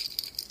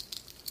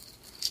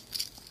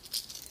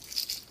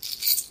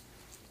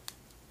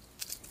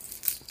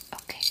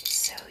 Okay,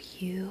 so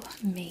you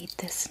made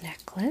this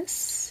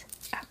necklace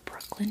at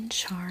Brooklyn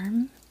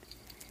Charm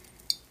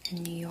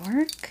in New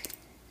York.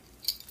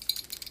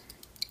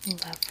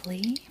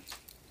 Lovely.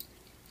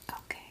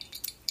 Okay.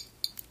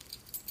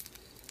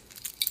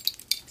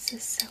 This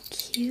is so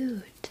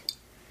cute.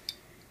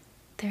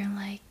 They're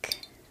like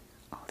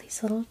all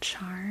these little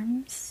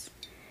charms,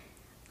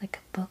 like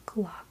a book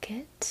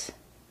locket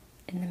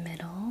in the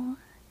middle.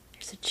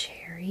 There's a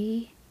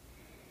cherry,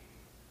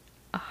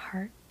 a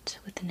heart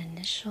with an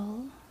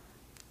initial,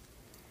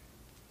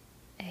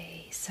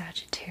 a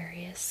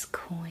Sagittarius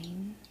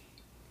coin.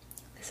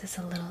 This is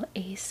a little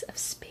ace of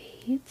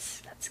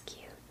spades. That's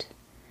cute.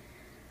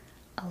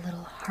 A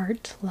little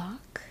heart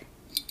lock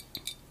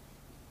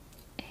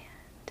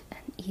and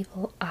an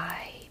evil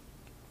eye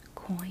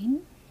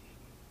coin.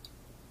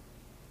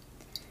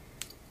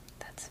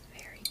 That's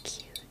very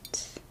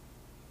cute.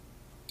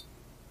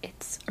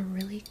 It's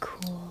really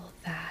cool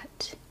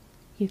that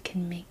you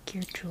can make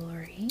your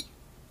jewelry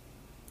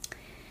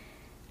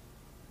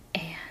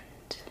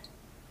and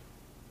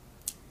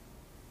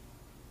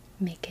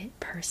make it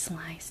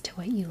personalized to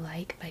what you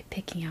like by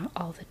picking out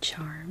all the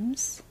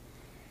charms.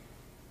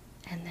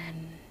 And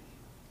then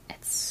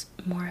it's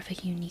more of a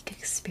unique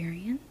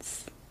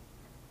experience,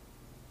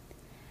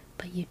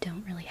 but you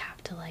don't really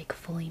have to like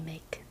fully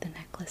make the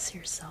necklace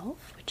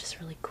yourself, which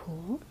is really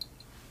cool.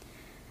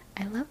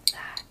 I love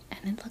that,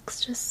 and it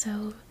looks just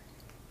so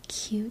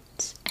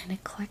cute and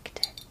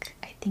eclectic.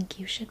 I think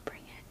you should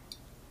bring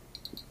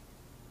it.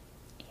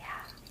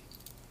 Yeah.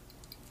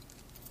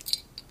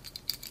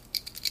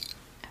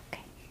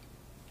 Okay.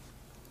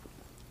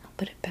 I'll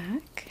put it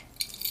back.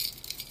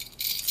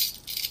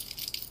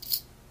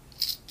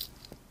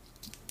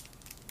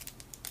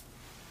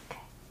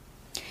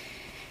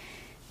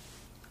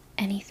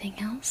 Anything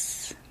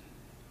else?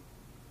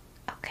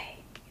 Okay,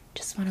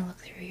 just want to look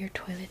through your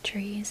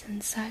toiletries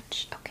and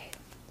such. Okay,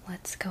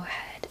 let's go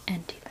ahead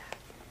and do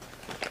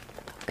that.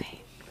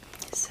 Okay,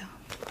 so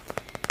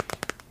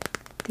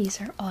these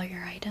are all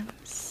your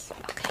items.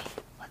 Okay,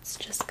 let's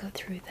just go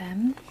through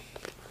them.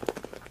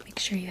 Make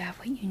sure you have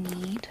what you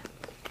need.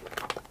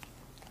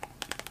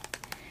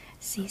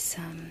 See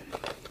some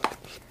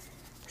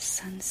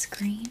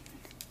sunscreen.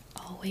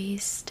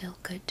 Always still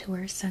good to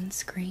wear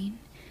sunscreen.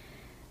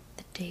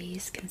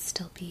 Days can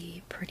still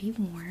be pretty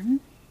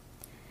warm.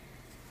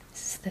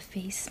 This is the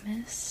face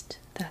mist.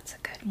 That's a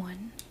good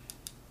one.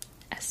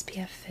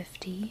 SPF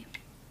 50.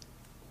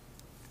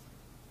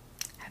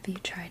 Have you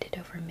tried it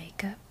over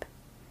makeup?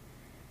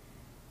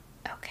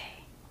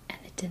 Okay, and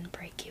it didn't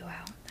break you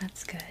out.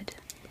 That's good.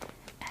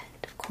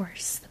 And of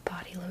course, the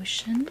body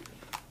lotion.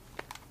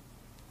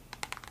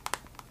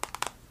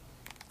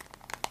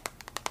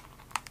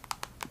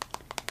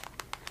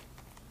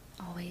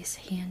 Always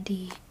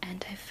handy,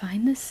 and I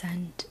find the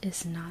scent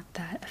is not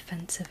that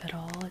offensive at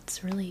all.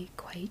 It's really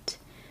quite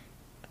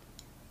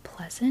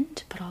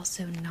pleasant, but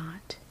also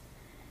not,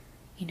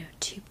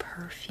 too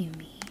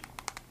perfumey,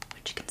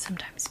 which can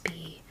sometimes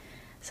be.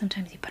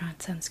 Sometimes you put on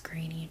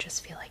sunscreen and you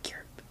just feel like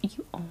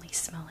you only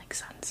smell like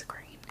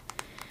sunscreen.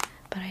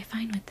 But I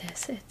find with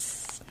this,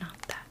 it's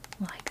not that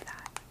like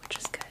that, which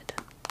is good.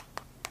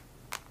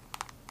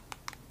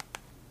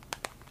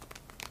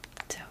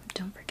 So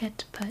don't forget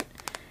to put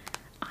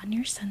on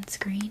your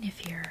sunscreen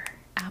if you're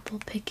apple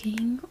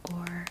picking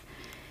or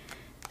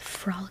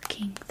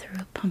frolicking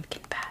through a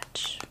pumpkin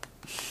patch.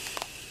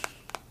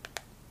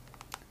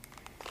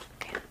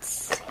 Okay, let's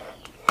see.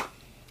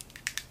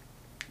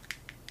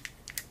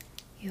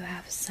 You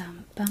have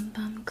some Bum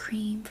Bum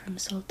cream from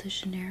Sol de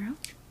Janeiro.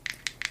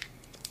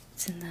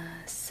 It's in the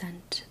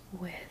scent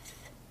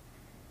with,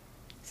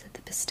 is it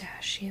the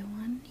pistachio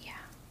one? Yeah.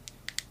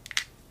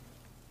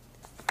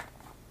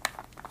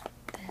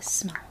 This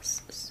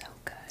smells so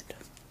good.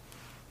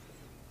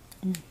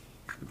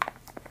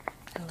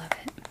 I love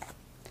it.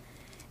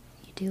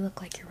 You do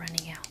look like you're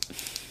running out.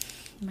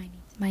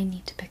 Might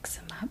need to pick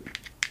some up.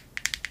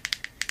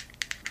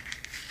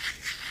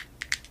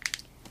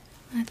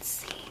 Let's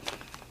see.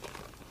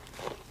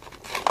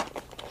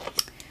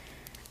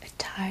 A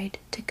Tide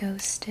to Go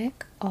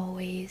stick,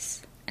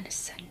 always an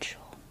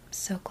essential.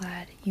 So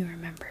glad you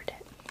remembered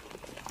it.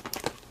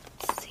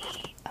 Let's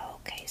see.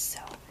 Okay, so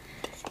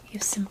you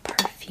have some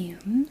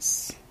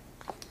perfumes.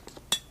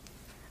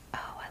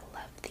 Oh, I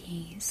love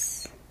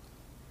these.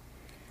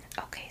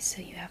 Okay,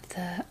 so you have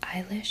the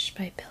Eilish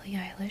by Billie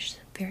Eilish,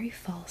 very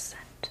fall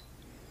scent.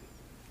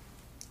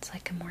 It's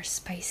like a more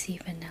spicy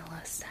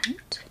vanilla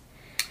scent.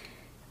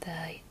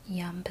 The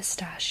Yum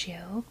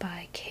Pistachio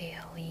by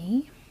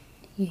KLE.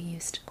 You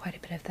used quite a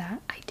bit of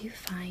that. I do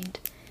find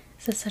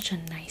this is such a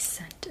nice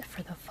scent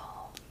for the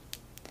fall.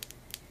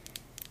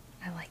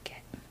 I like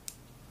it.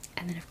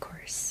 And then, of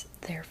course,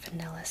 their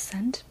vanilla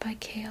scent by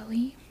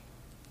KLE.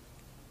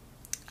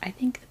 I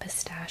think the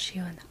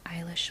pistachio and the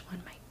Eilish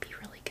one might be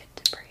really good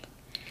to bring.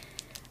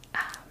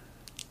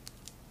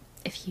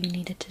 If you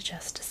needed to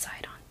just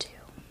decide on two.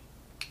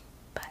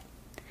 But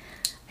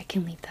I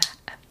can leave that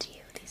up to you.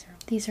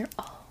 These are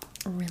all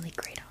really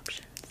great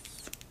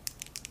options.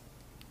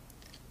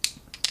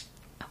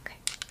 Okay.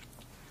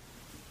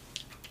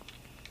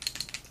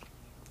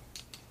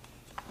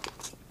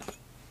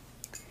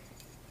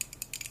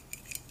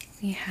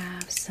 We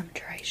have some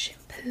dry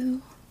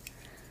shampoo.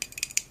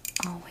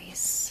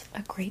 Always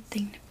a great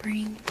thing to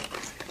bring.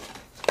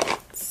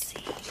 Let's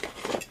see.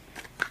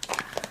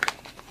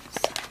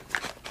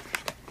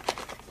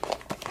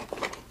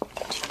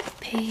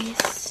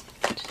 Toothpaste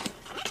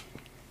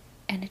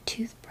and a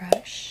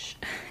toothbrush.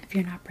 If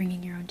you're not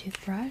bringing your own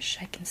toothbrush,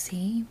 I can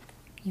see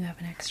you have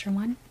an extra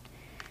one.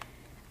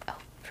 Oh,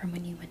 from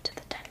when you went to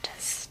the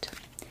dentist.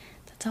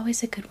 That's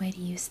always a good way to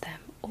use them.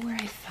 Or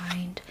I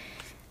find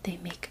they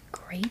make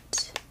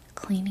great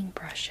cleaning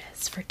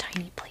brushes for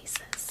tiny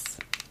places.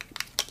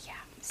 Yeah,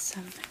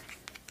 some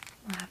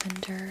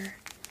lavender,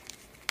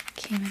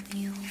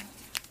 chamomile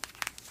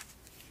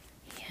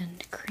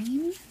hand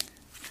cream.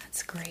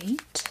 That's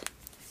great.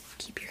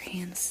 Keep your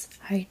hands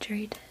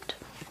hydrated.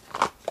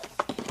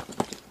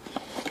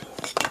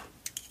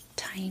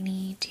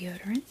 Tiny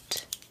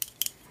deodorant.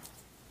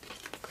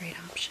 Great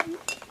option.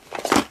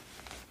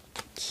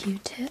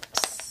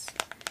 Q-tips.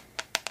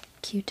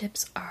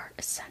 Q-tips are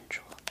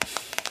essential.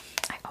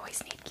 I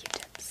always need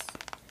Q-tips.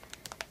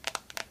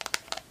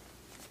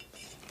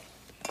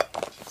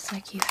 Looks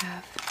like you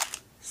have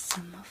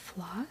some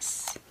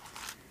floss.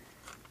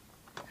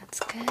 That's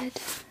good.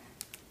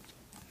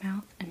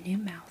 A new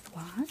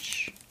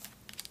mouthwash.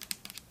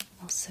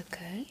 Also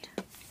good.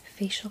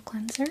 Facial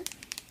cleanser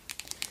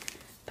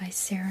by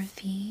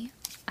CeraVe.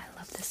 I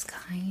love this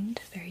kind.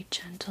 Very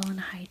gentle and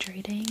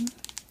hydrating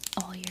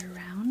all year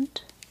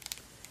round.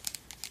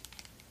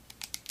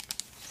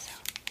 So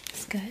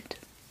it's good.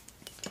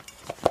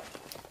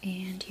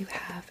 And you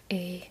have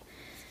a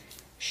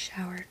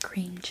shower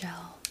cream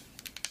gel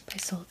by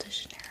Sol de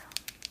Janeiro.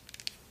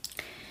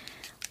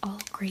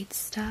 All great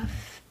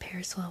stuff.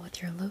 Pairs well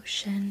with your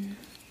lotion.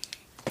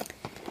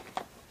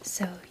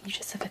 So you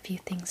just have a few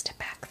things to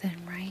pack then,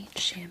 right?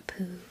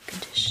 Shampoo,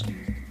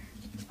 conditioner.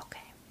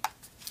 Okay.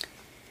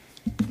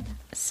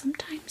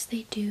 Sometimes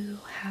they do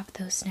have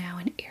those now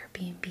in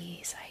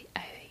Airbnbs, I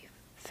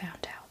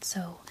found out.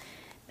 So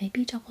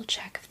maybe double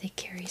check if they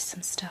carry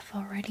some stuff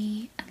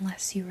already,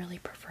 unless you really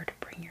prefer to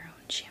bring your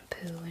own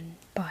shampoo and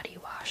body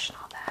wash and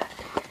all that.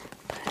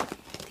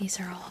 But these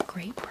are all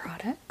great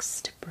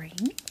products to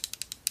bring.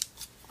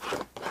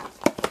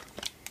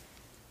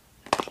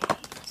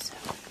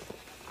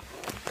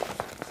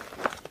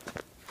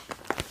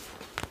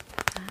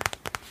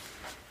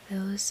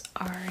 Those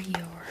are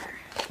your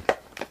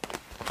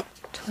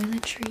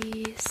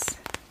toiletries.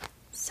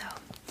 So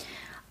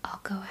I'll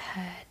go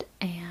ahead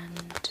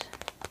and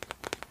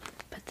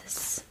put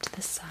this to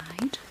the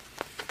side.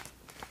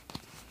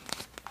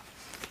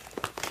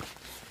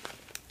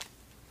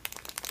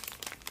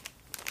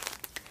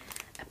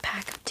 A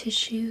pack of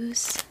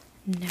tissues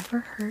never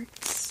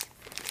hurts.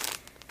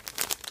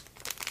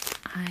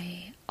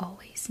 I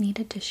always need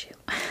a tissue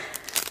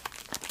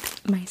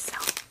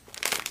myself.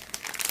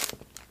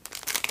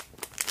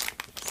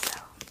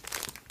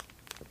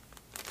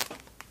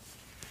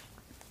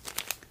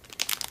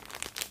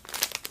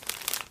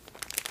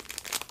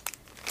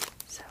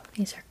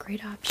 These are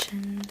great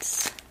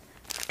options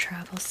for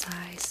travel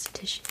size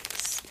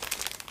tissues.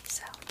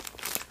 So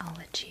I'll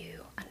let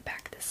you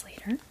unpack this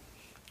later.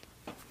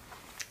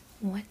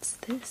 What's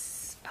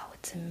this? Oh,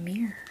 it's a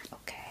mirror.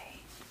 Okay.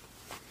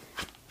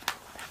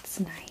 That's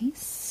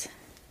nice.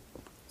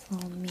 It's a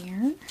little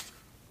mirror.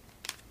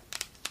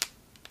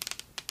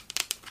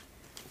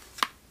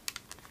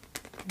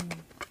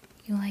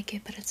 You like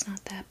it, but it's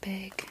not that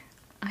big.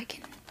 I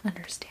can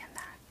understand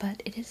that,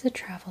 but it is a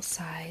travel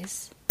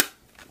size.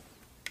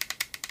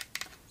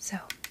 So,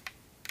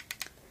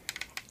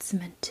 it's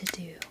meant to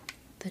do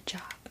the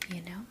job,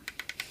 you know?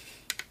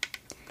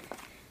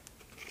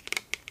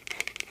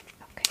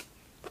 Okay,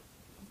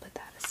 we'll put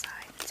that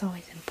aside. It's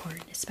always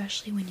important,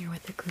 especially when you're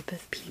with a group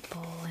of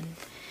people and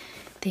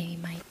they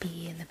might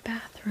be in the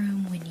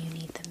bathroom when you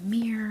need the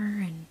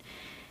mirror, and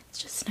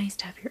it's just nice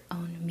to have your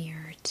own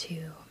mirror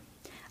to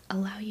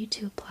allow you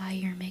to apply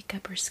your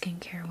makeup or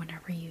skincare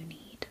whenever you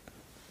need.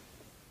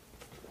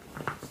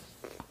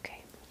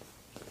 Okay.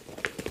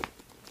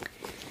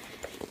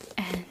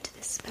 And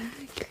this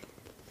bag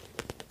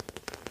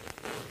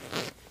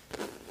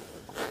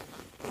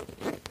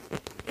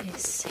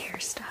is hair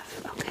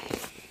stuff. Okay.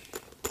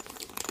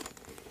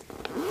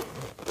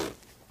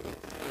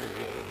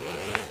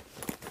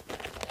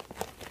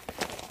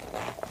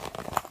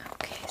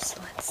 Okay,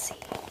 so let's see.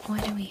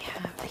 What do we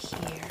have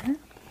here?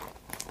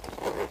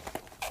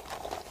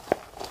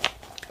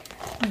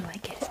 I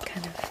like it. It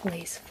kind of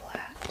lays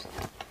flat.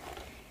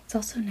 It's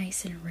also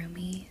nice and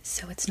roomy,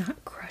 so it's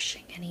not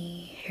crushing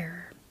any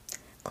hair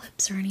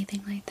clips or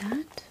anything like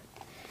that.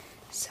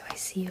 So I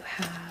see you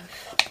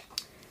have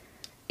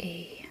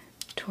a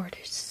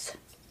tortoise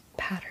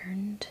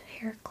patterned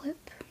hair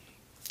clip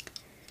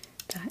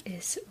that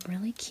is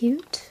really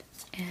cute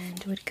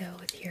and would go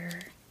with your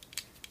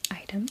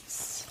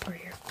items or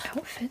your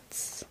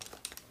outfits.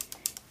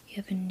 You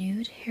have a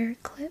nude hair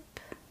clip,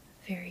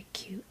 very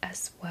cute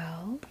as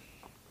well.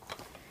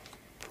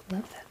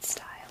 Love that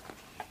style.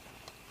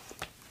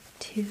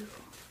 2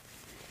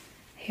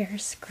 hair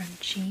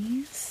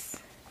scrunchies.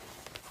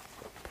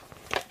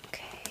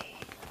 Okay,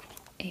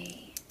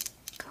 a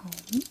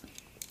comb.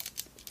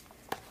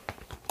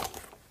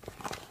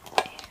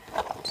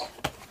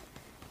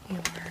 And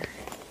your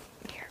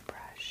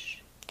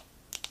hairbrush.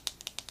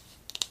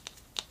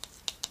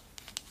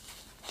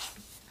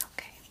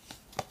 Okay.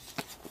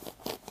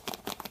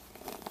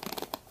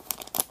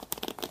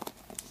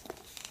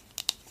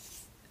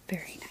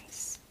 Very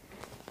nice.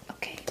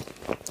 Okay.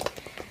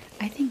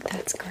 I think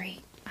that's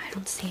great. I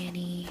don't see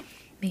any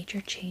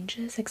major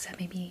changes except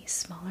maybe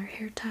smaller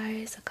hair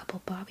ties, a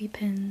couple bobby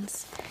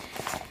pins.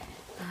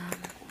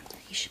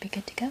 You should be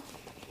good to go.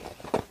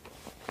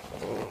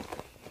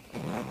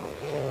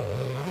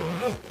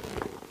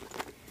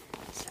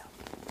 So,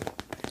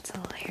 that's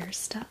all hair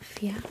stuff,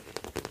 yeah?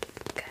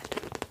 Good.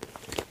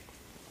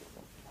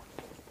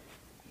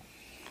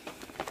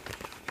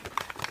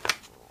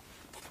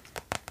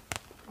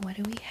 What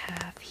do we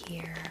have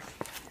here?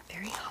 A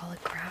very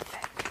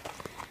holographic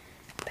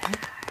bag.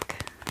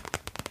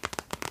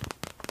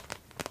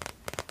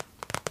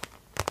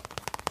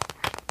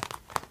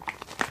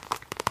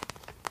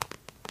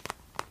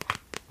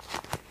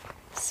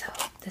 So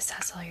this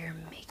has all your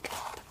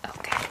makeup.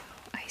 Okay,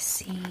 I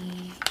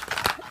see.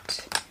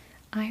 Got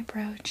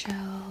eyebrow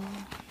gel.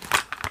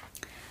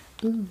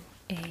 Ooh,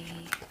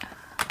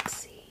 let's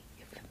see.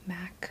 You have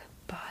MAC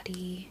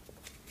body.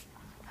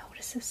 Oh, what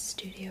is this?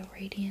 Studio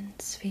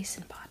Radiance face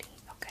and body.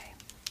 Okay,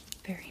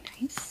 very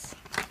nice.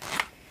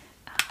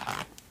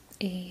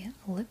 A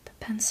lip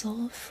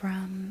pencil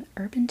from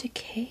Urban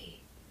Decay.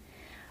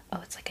 Oh,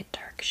 it's like a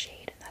dark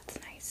shade. That's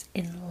nice.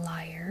 In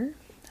Liar.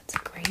 That's a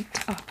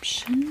great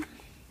option.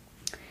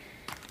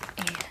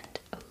 And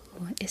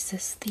oh, is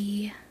this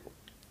the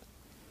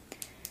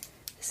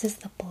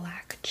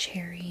Black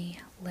Cherry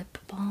lip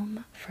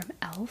balm from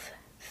e.l.f.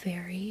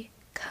 Very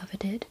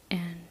coveted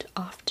and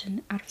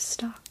often out of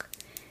stock.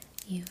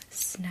 You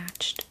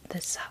snatched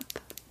this up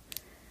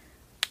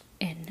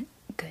in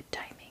good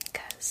timing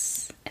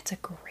because it's a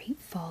great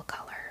fall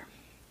color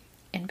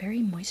and very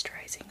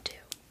moisturizing too.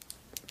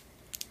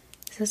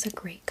 This is a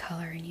great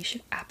color and you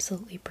should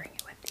absolutely bring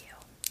it with you.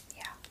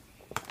 Yeah.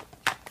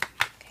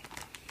 Okay.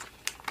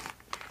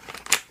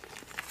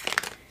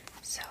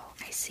 So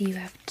I see you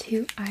have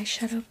 2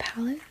 eyeshadow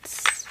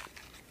palettes.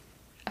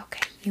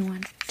 Okay, you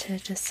want to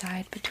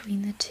decide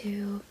between the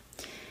 2.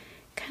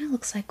 Kind of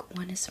looks like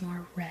one is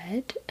more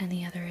red and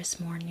the other is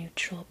more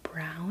neutral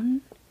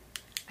brown.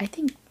 I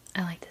think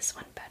I like this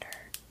one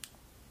better.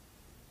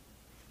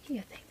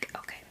 You think?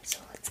 Okay, so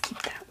let's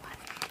keep that one.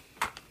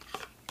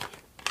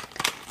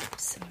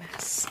 Some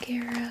mascara.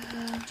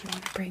 Do you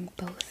want to bring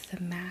both the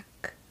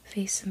MAC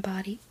Face and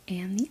Body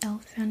and the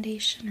e.l.f.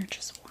 foundation or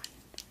just one?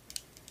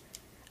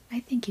 I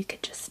think you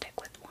could just stick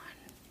with one.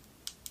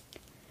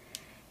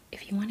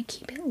 If you want to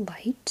keep it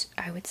light,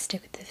 I would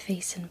stick with the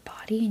Face and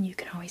Body and you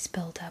can always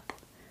build up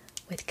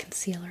with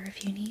concealer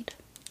if you need.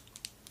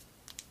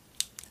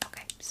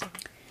 Okay, so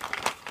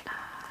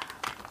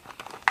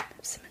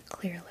some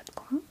clear lip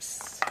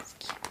gloss. That's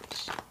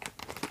cute.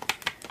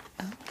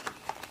 Oh,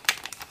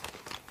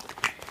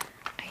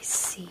 I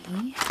see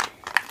you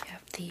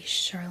have the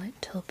Charlotte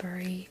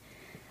Tilbury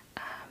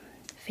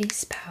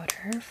face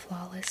powder,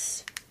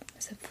 flawless.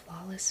 Is it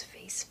flawless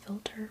face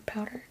filter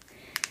powder?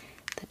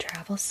 The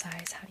travel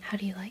size. How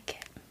do you like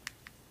it?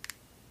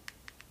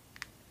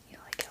 You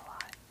like it a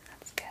lot.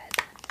 That's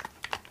good.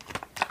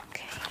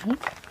 Okay.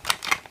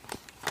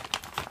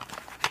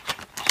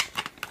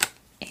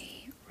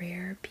 A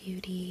Rare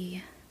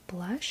Beauty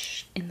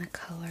blush in the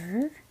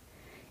color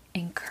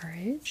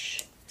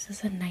Encourage. This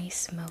is a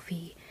nice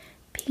mauvey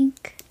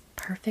pink,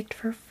 perfect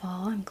for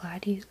fall. I'm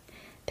glad you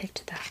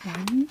picked that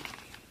one.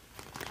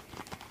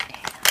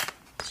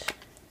 And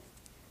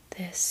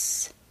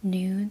this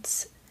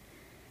nudes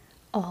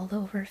all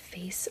over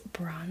face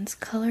bronze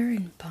color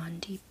in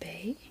Bondi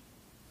Bay.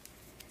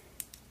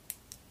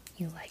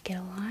 You like it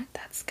a lot?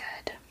 That's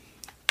good.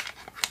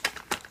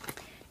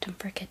 Don't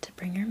forget to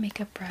bring your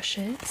makeup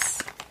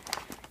brushes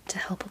to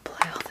help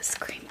apply all this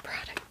cream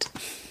product.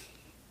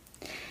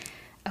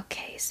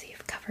 Okay, so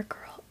you've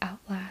CoverGirl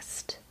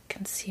Outlast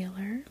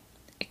Concealer,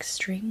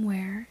 Extreme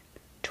Wear,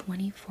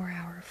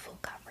 24-hour full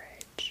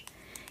coverage.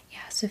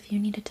 Yeah, so if you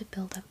needed to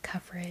build up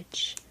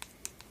coverage,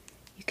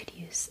 you could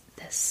use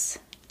this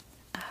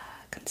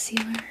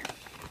concealer.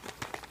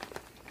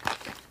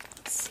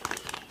 Let's see.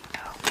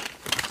 Oh,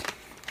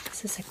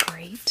 this is a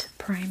great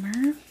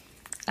primer.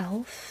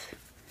 e.l.f.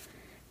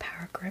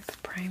 Power Grip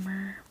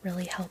Primer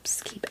really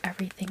helps keep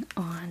everything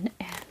on,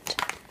 and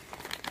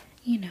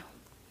you know,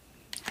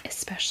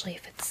 especially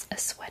if it's a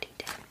sweaty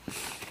day.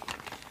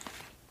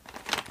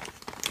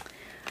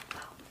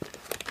 Well,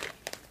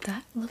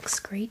 that looks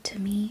great to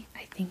me.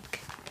 I think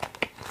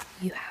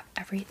you have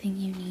everything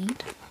you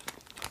need.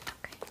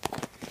 Okay,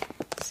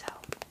 so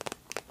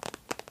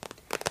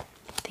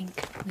I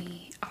think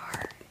we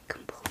are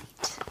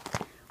complete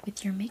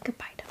with your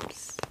makeup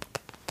items.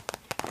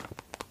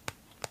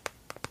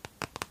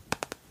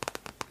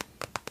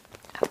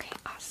 Okay,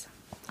 awesome.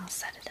 I'll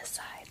set it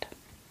aside.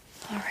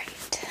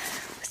 Alright,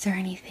 was there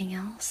anything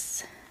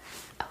else?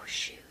 Oh,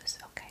 shoes.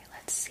 Okay,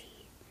 let's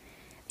see.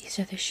 These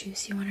are the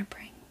shoes you want to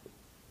bring?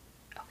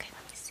 Okay,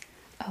 let me see.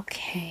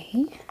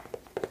 Okay.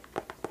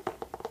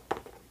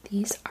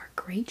 These are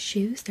great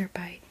shoes. They're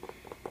by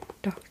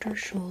Dr.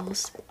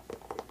 Scholl's.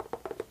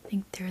 I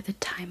think they're the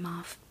Time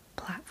Off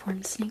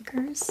platform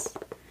sneakers.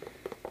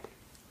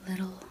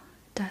 Little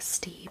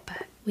dusty,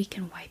 but we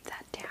can wipe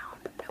that down,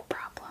 no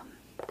problem.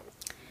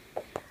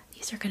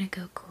 These are going to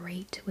go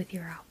great with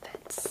your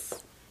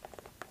outfits.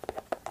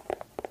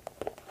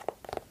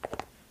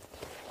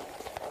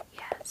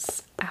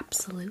 Yes,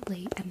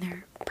 absolutely. And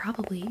they're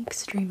probably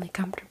extremely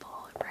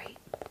comfortable, right?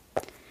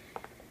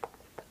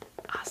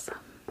 Awesome.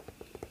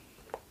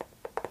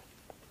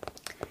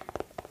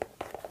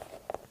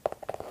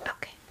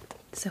 Okay,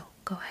 so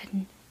go ahead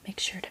and make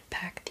sure to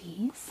pack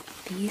these.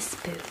 These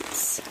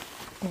boots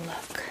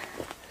look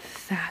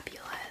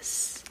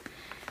fabulous.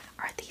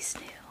 Are these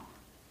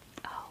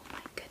new? Oh my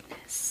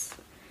goodness.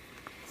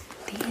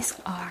 These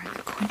are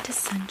the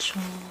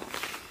quintessential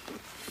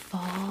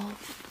fall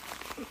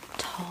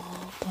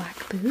tall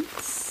black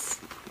boots.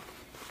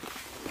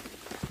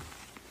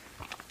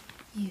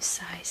 You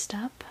sized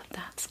up,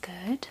 that's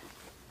good.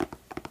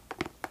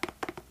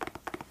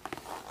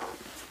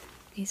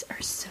 These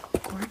are so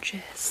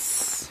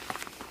gorgeous.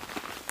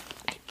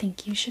 I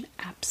think you should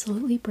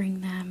absolutely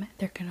bring them.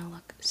 They're gonna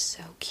look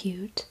so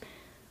cute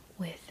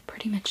with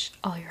pretty much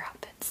all your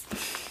outfits.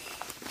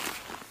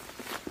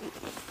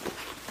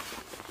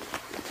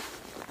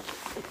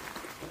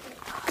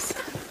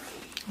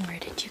 Awesome. Where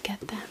did you get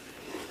them?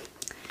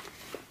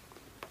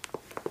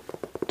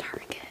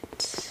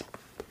 Target.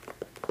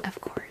 Of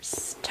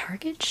course,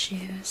 Target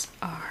shoes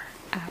are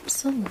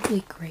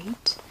absolutely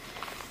great.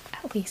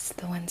 At least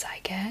the ones I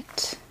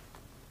get.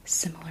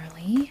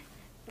 Similarly,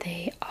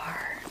 they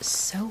are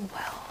so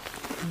well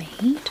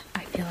made.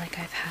 I feel like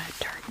I've had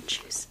Target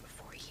shoes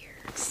for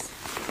years.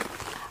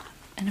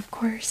 And of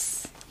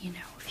course, you know,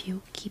 if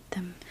you keep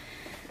them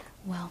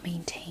well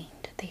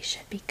maintained, they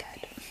should be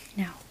good.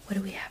 Now, what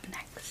do we have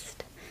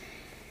next?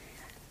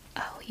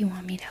 Oh, you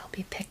want me to help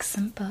you pick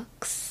some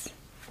books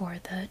for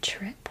the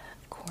trip,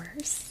 of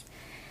course.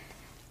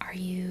 Are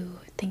you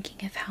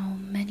thinking of how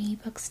many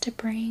books to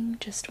bring?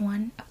 Just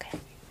one? Okay.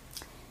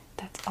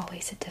 That's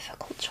always a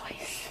difficult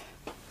choice.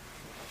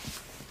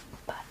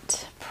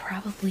 But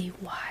probably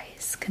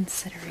wise,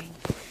 considering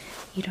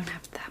you don't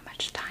have that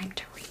much time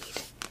to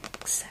read,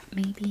 except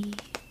maybe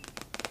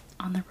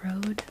on the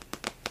road,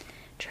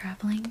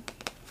 traveling.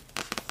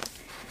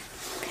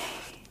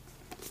 Okay.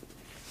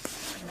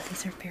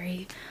 These are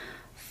very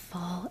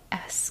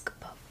fall-esque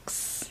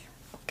books.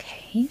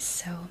 Okay,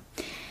 so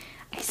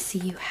I see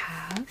you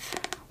have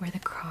Where the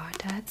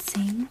Crawdads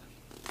Sing.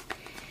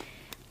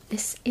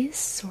 This is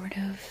sort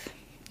of,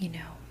 you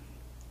know,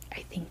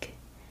 I think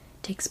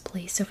takes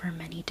place over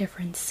many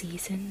different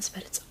seasons,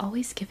 but it's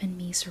always given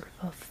me sort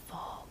of a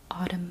fall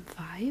autumn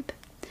vibe.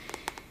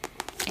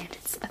 And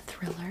it's a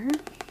thriller,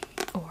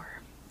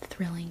 or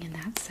thrilling in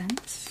that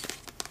sense.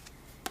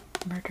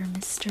 Murder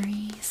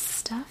mystery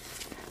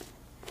stuff.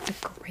 A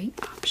great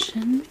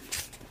option.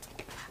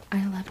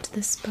 I loved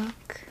this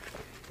book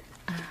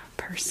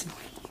personally,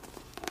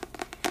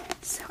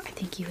 so I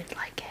think you would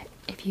like it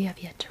if you have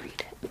yet to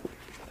read it.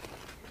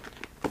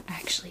 I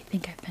actually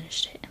think I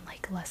finished it in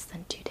like less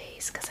than 2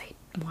 days because I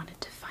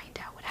wanted to find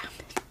out what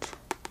happened,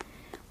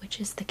 which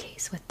is the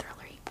case with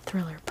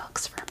thriller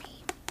books for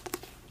me.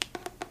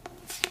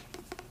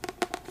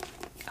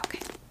 Okay,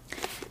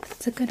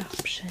 that's a good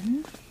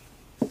option.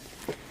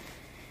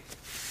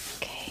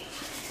 Okay,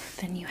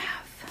 then you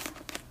have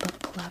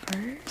Book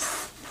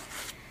Lovers.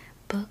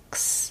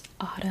 Books,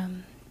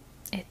 autumn,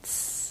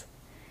 it's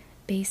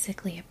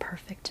basically a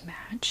perfect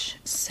match.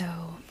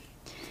 So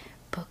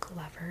Book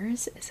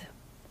Lovers is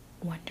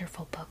a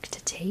wonderful book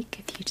to take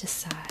if you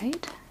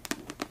decide.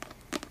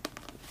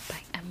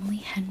 By Emily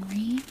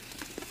Henry.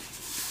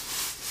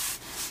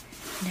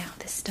 Now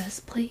this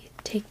does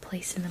take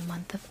place in the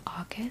month of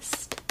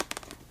August,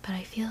 but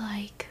I feel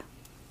like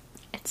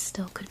it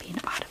still could be an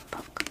autumn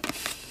book.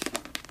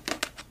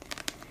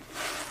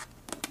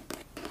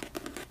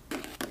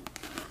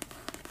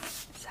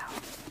 So,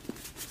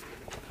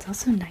 it's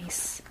also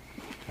nice,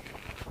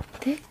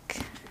 thick.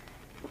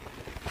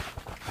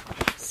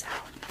 So,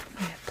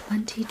 you have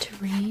plenty to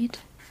read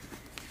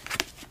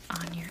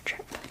on your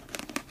trip.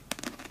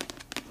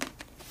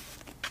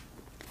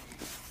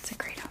 It's a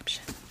great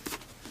option.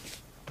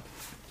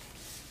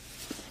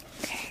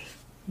 Okay,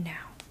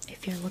 now,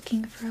 if you're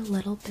looking for a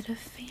little bit of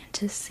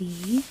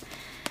fantasy,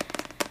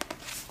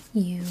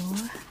 you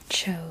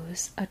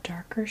chose A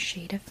Darker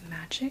Shade of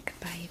Magic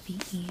by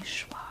V.E.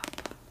 Schwab.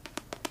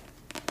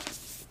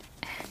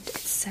 And it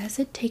says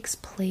it takes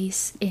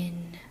place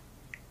in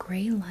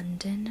grey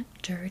London,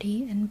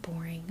 dirty and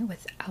boring,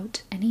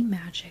 without any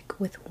magic,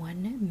 with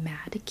one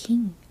mad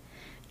king,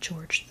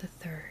 George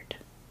III.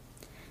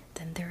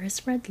 Then there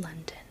is Red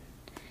London,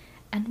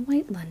 and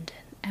White London,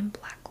 and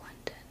Black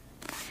London.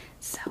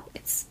 So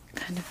it's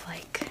kind of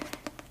like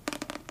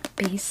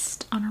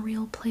based on a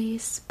real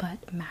place,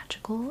 but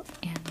magical,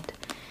 and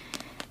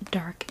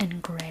dark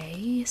and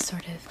grey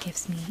sort of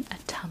gives me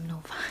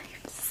autumnal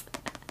vibes.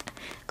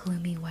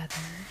 Gloomy weather.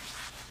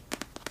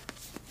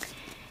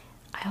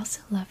 I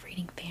also love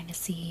reading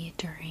fantasy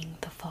during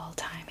the fall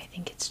time. I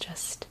think it's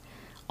just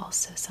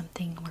also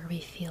something where we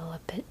feel a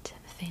bit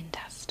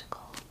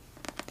fantastical.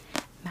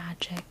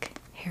 Magic,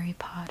 Harry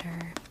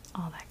Potter,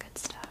 all that good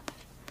stuff.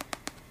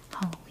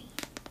 Halloween,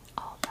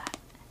 all that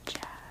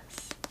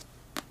jazz.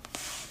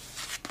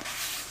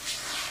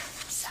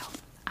 So,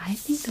 I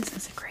think this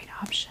is a great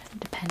option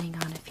depending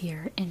on if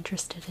you're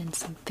interested in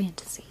some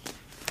fantasy.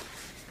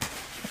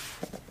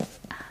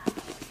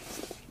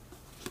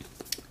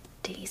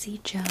 Daisy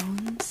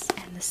Jones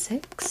and the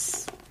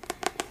Six.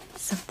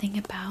 Something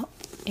about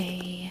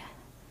a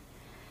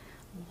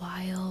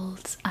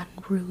wild,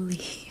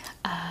 unruly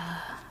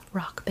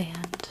rock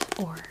band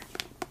or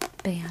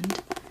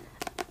band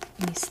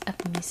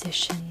of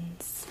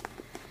musicians.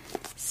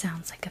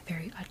 Sounds like a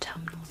very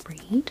autumnal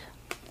read.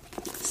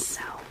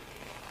 So,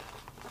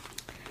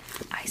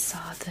 I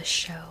saw the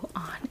show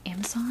on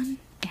Amazon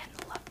and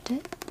loved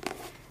it.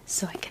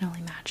 So I can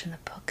only imagine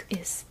the book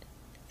is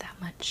that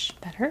much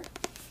better.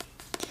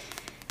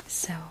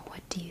 So,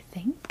 what do you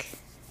think?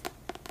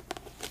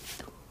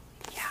 Ooh,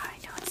 yeah, I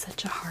know it's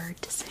such a hard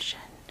decision.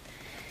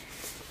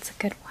 It's a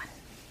good one.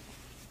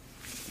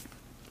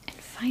 And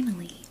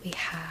finally, we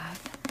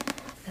have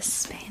The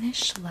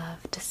Spanish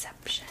Love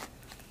Deception.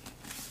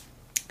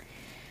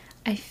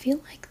 I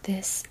feel like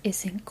this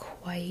isn't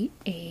quite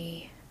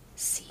a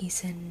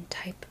season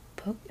type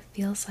book. It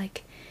feels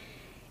like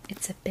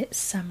it's a bit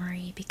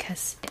summery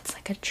because it's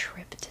like a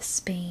trip to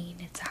Spain.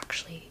 It's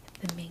actually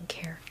the main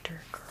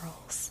character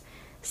girl's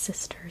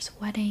sister's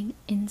wedding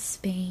in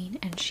Spain,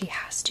 and she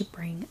has to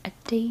bring a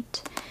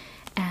date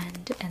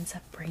and ends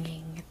up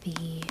bringing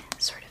the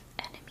sort of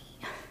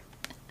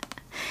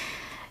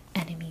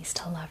enemies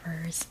to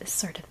lovers is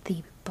sort of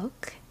the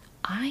book.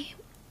 I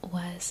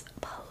was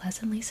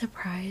pleasantly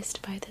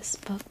surprised by this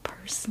book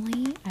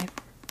personally. I've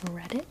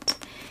read it.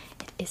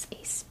 It is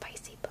a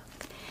spicy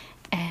book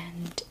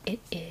and it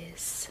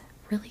is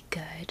really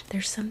good.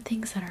 There's some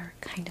things that are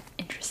kind of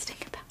interesting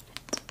about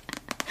it.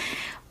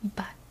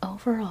 But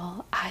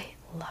overall, I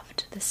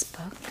loved this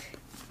book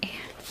and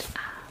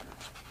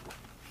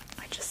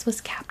I just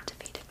was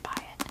captivated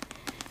by it.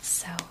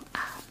 So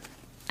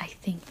I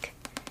think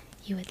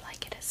you would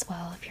like it as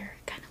well if you're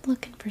kind of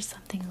looking for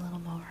something a little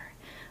more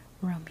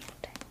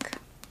romantic.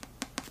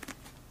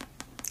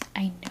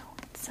 I know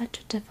it's such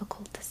a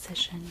difficult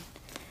decision.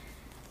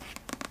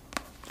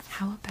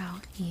 How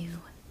about you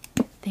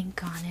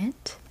think on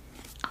it?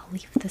 I'll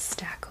leave the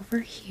stack over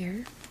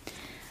here,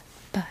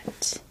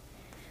 but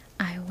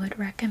I would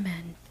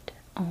recommend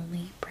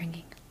only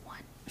bringing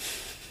one.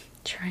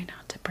 Try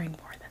not to bring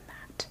more than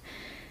that,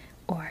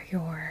 or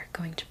you're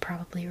going to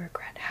probably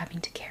regret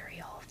having to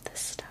carry all of this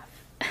stuff.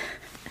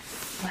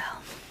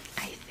 Well,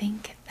 I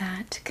think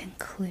that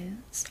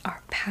concludes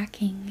our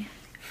packing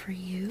for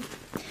you,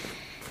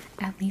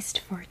 at least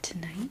for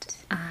tonight.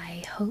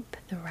 I hope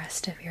the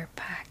rest of your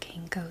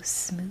packing goes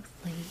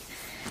smoothly.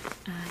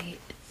 I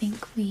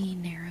think we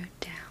narrowed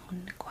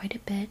down quite a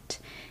bit,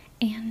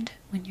 and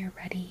when you're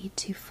ready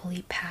to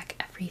fully pack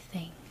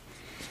everything,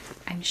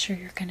 I'm sure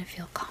you're going to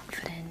feel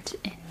confident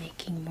in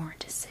making more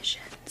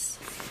decisions.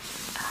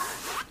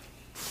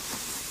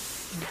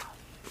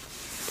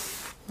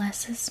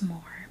 Less is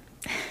more.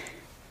 And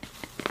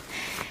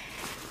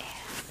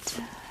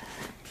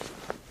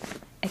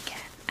again,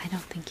 I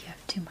don't think you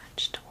have too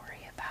much to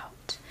worry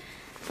about.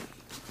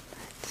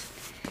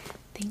 But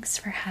thanks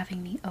for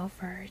having me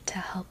over to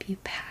help you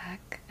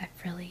pack. I've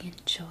really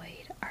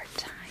enjoyed our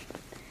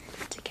time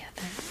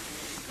together.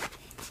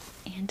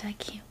 And I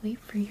can't wait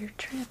for your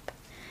trip.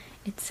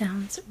 It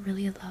sounds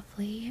really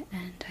lovely,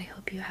 and I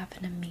hope you have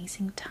an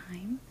amazing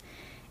time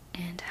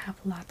and have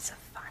lots of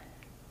fun.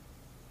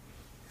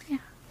 Yeah.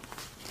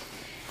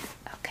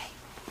 Okay.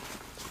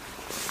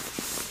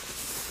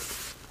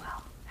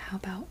 Well, how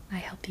about I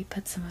help you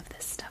put some of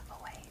this stuff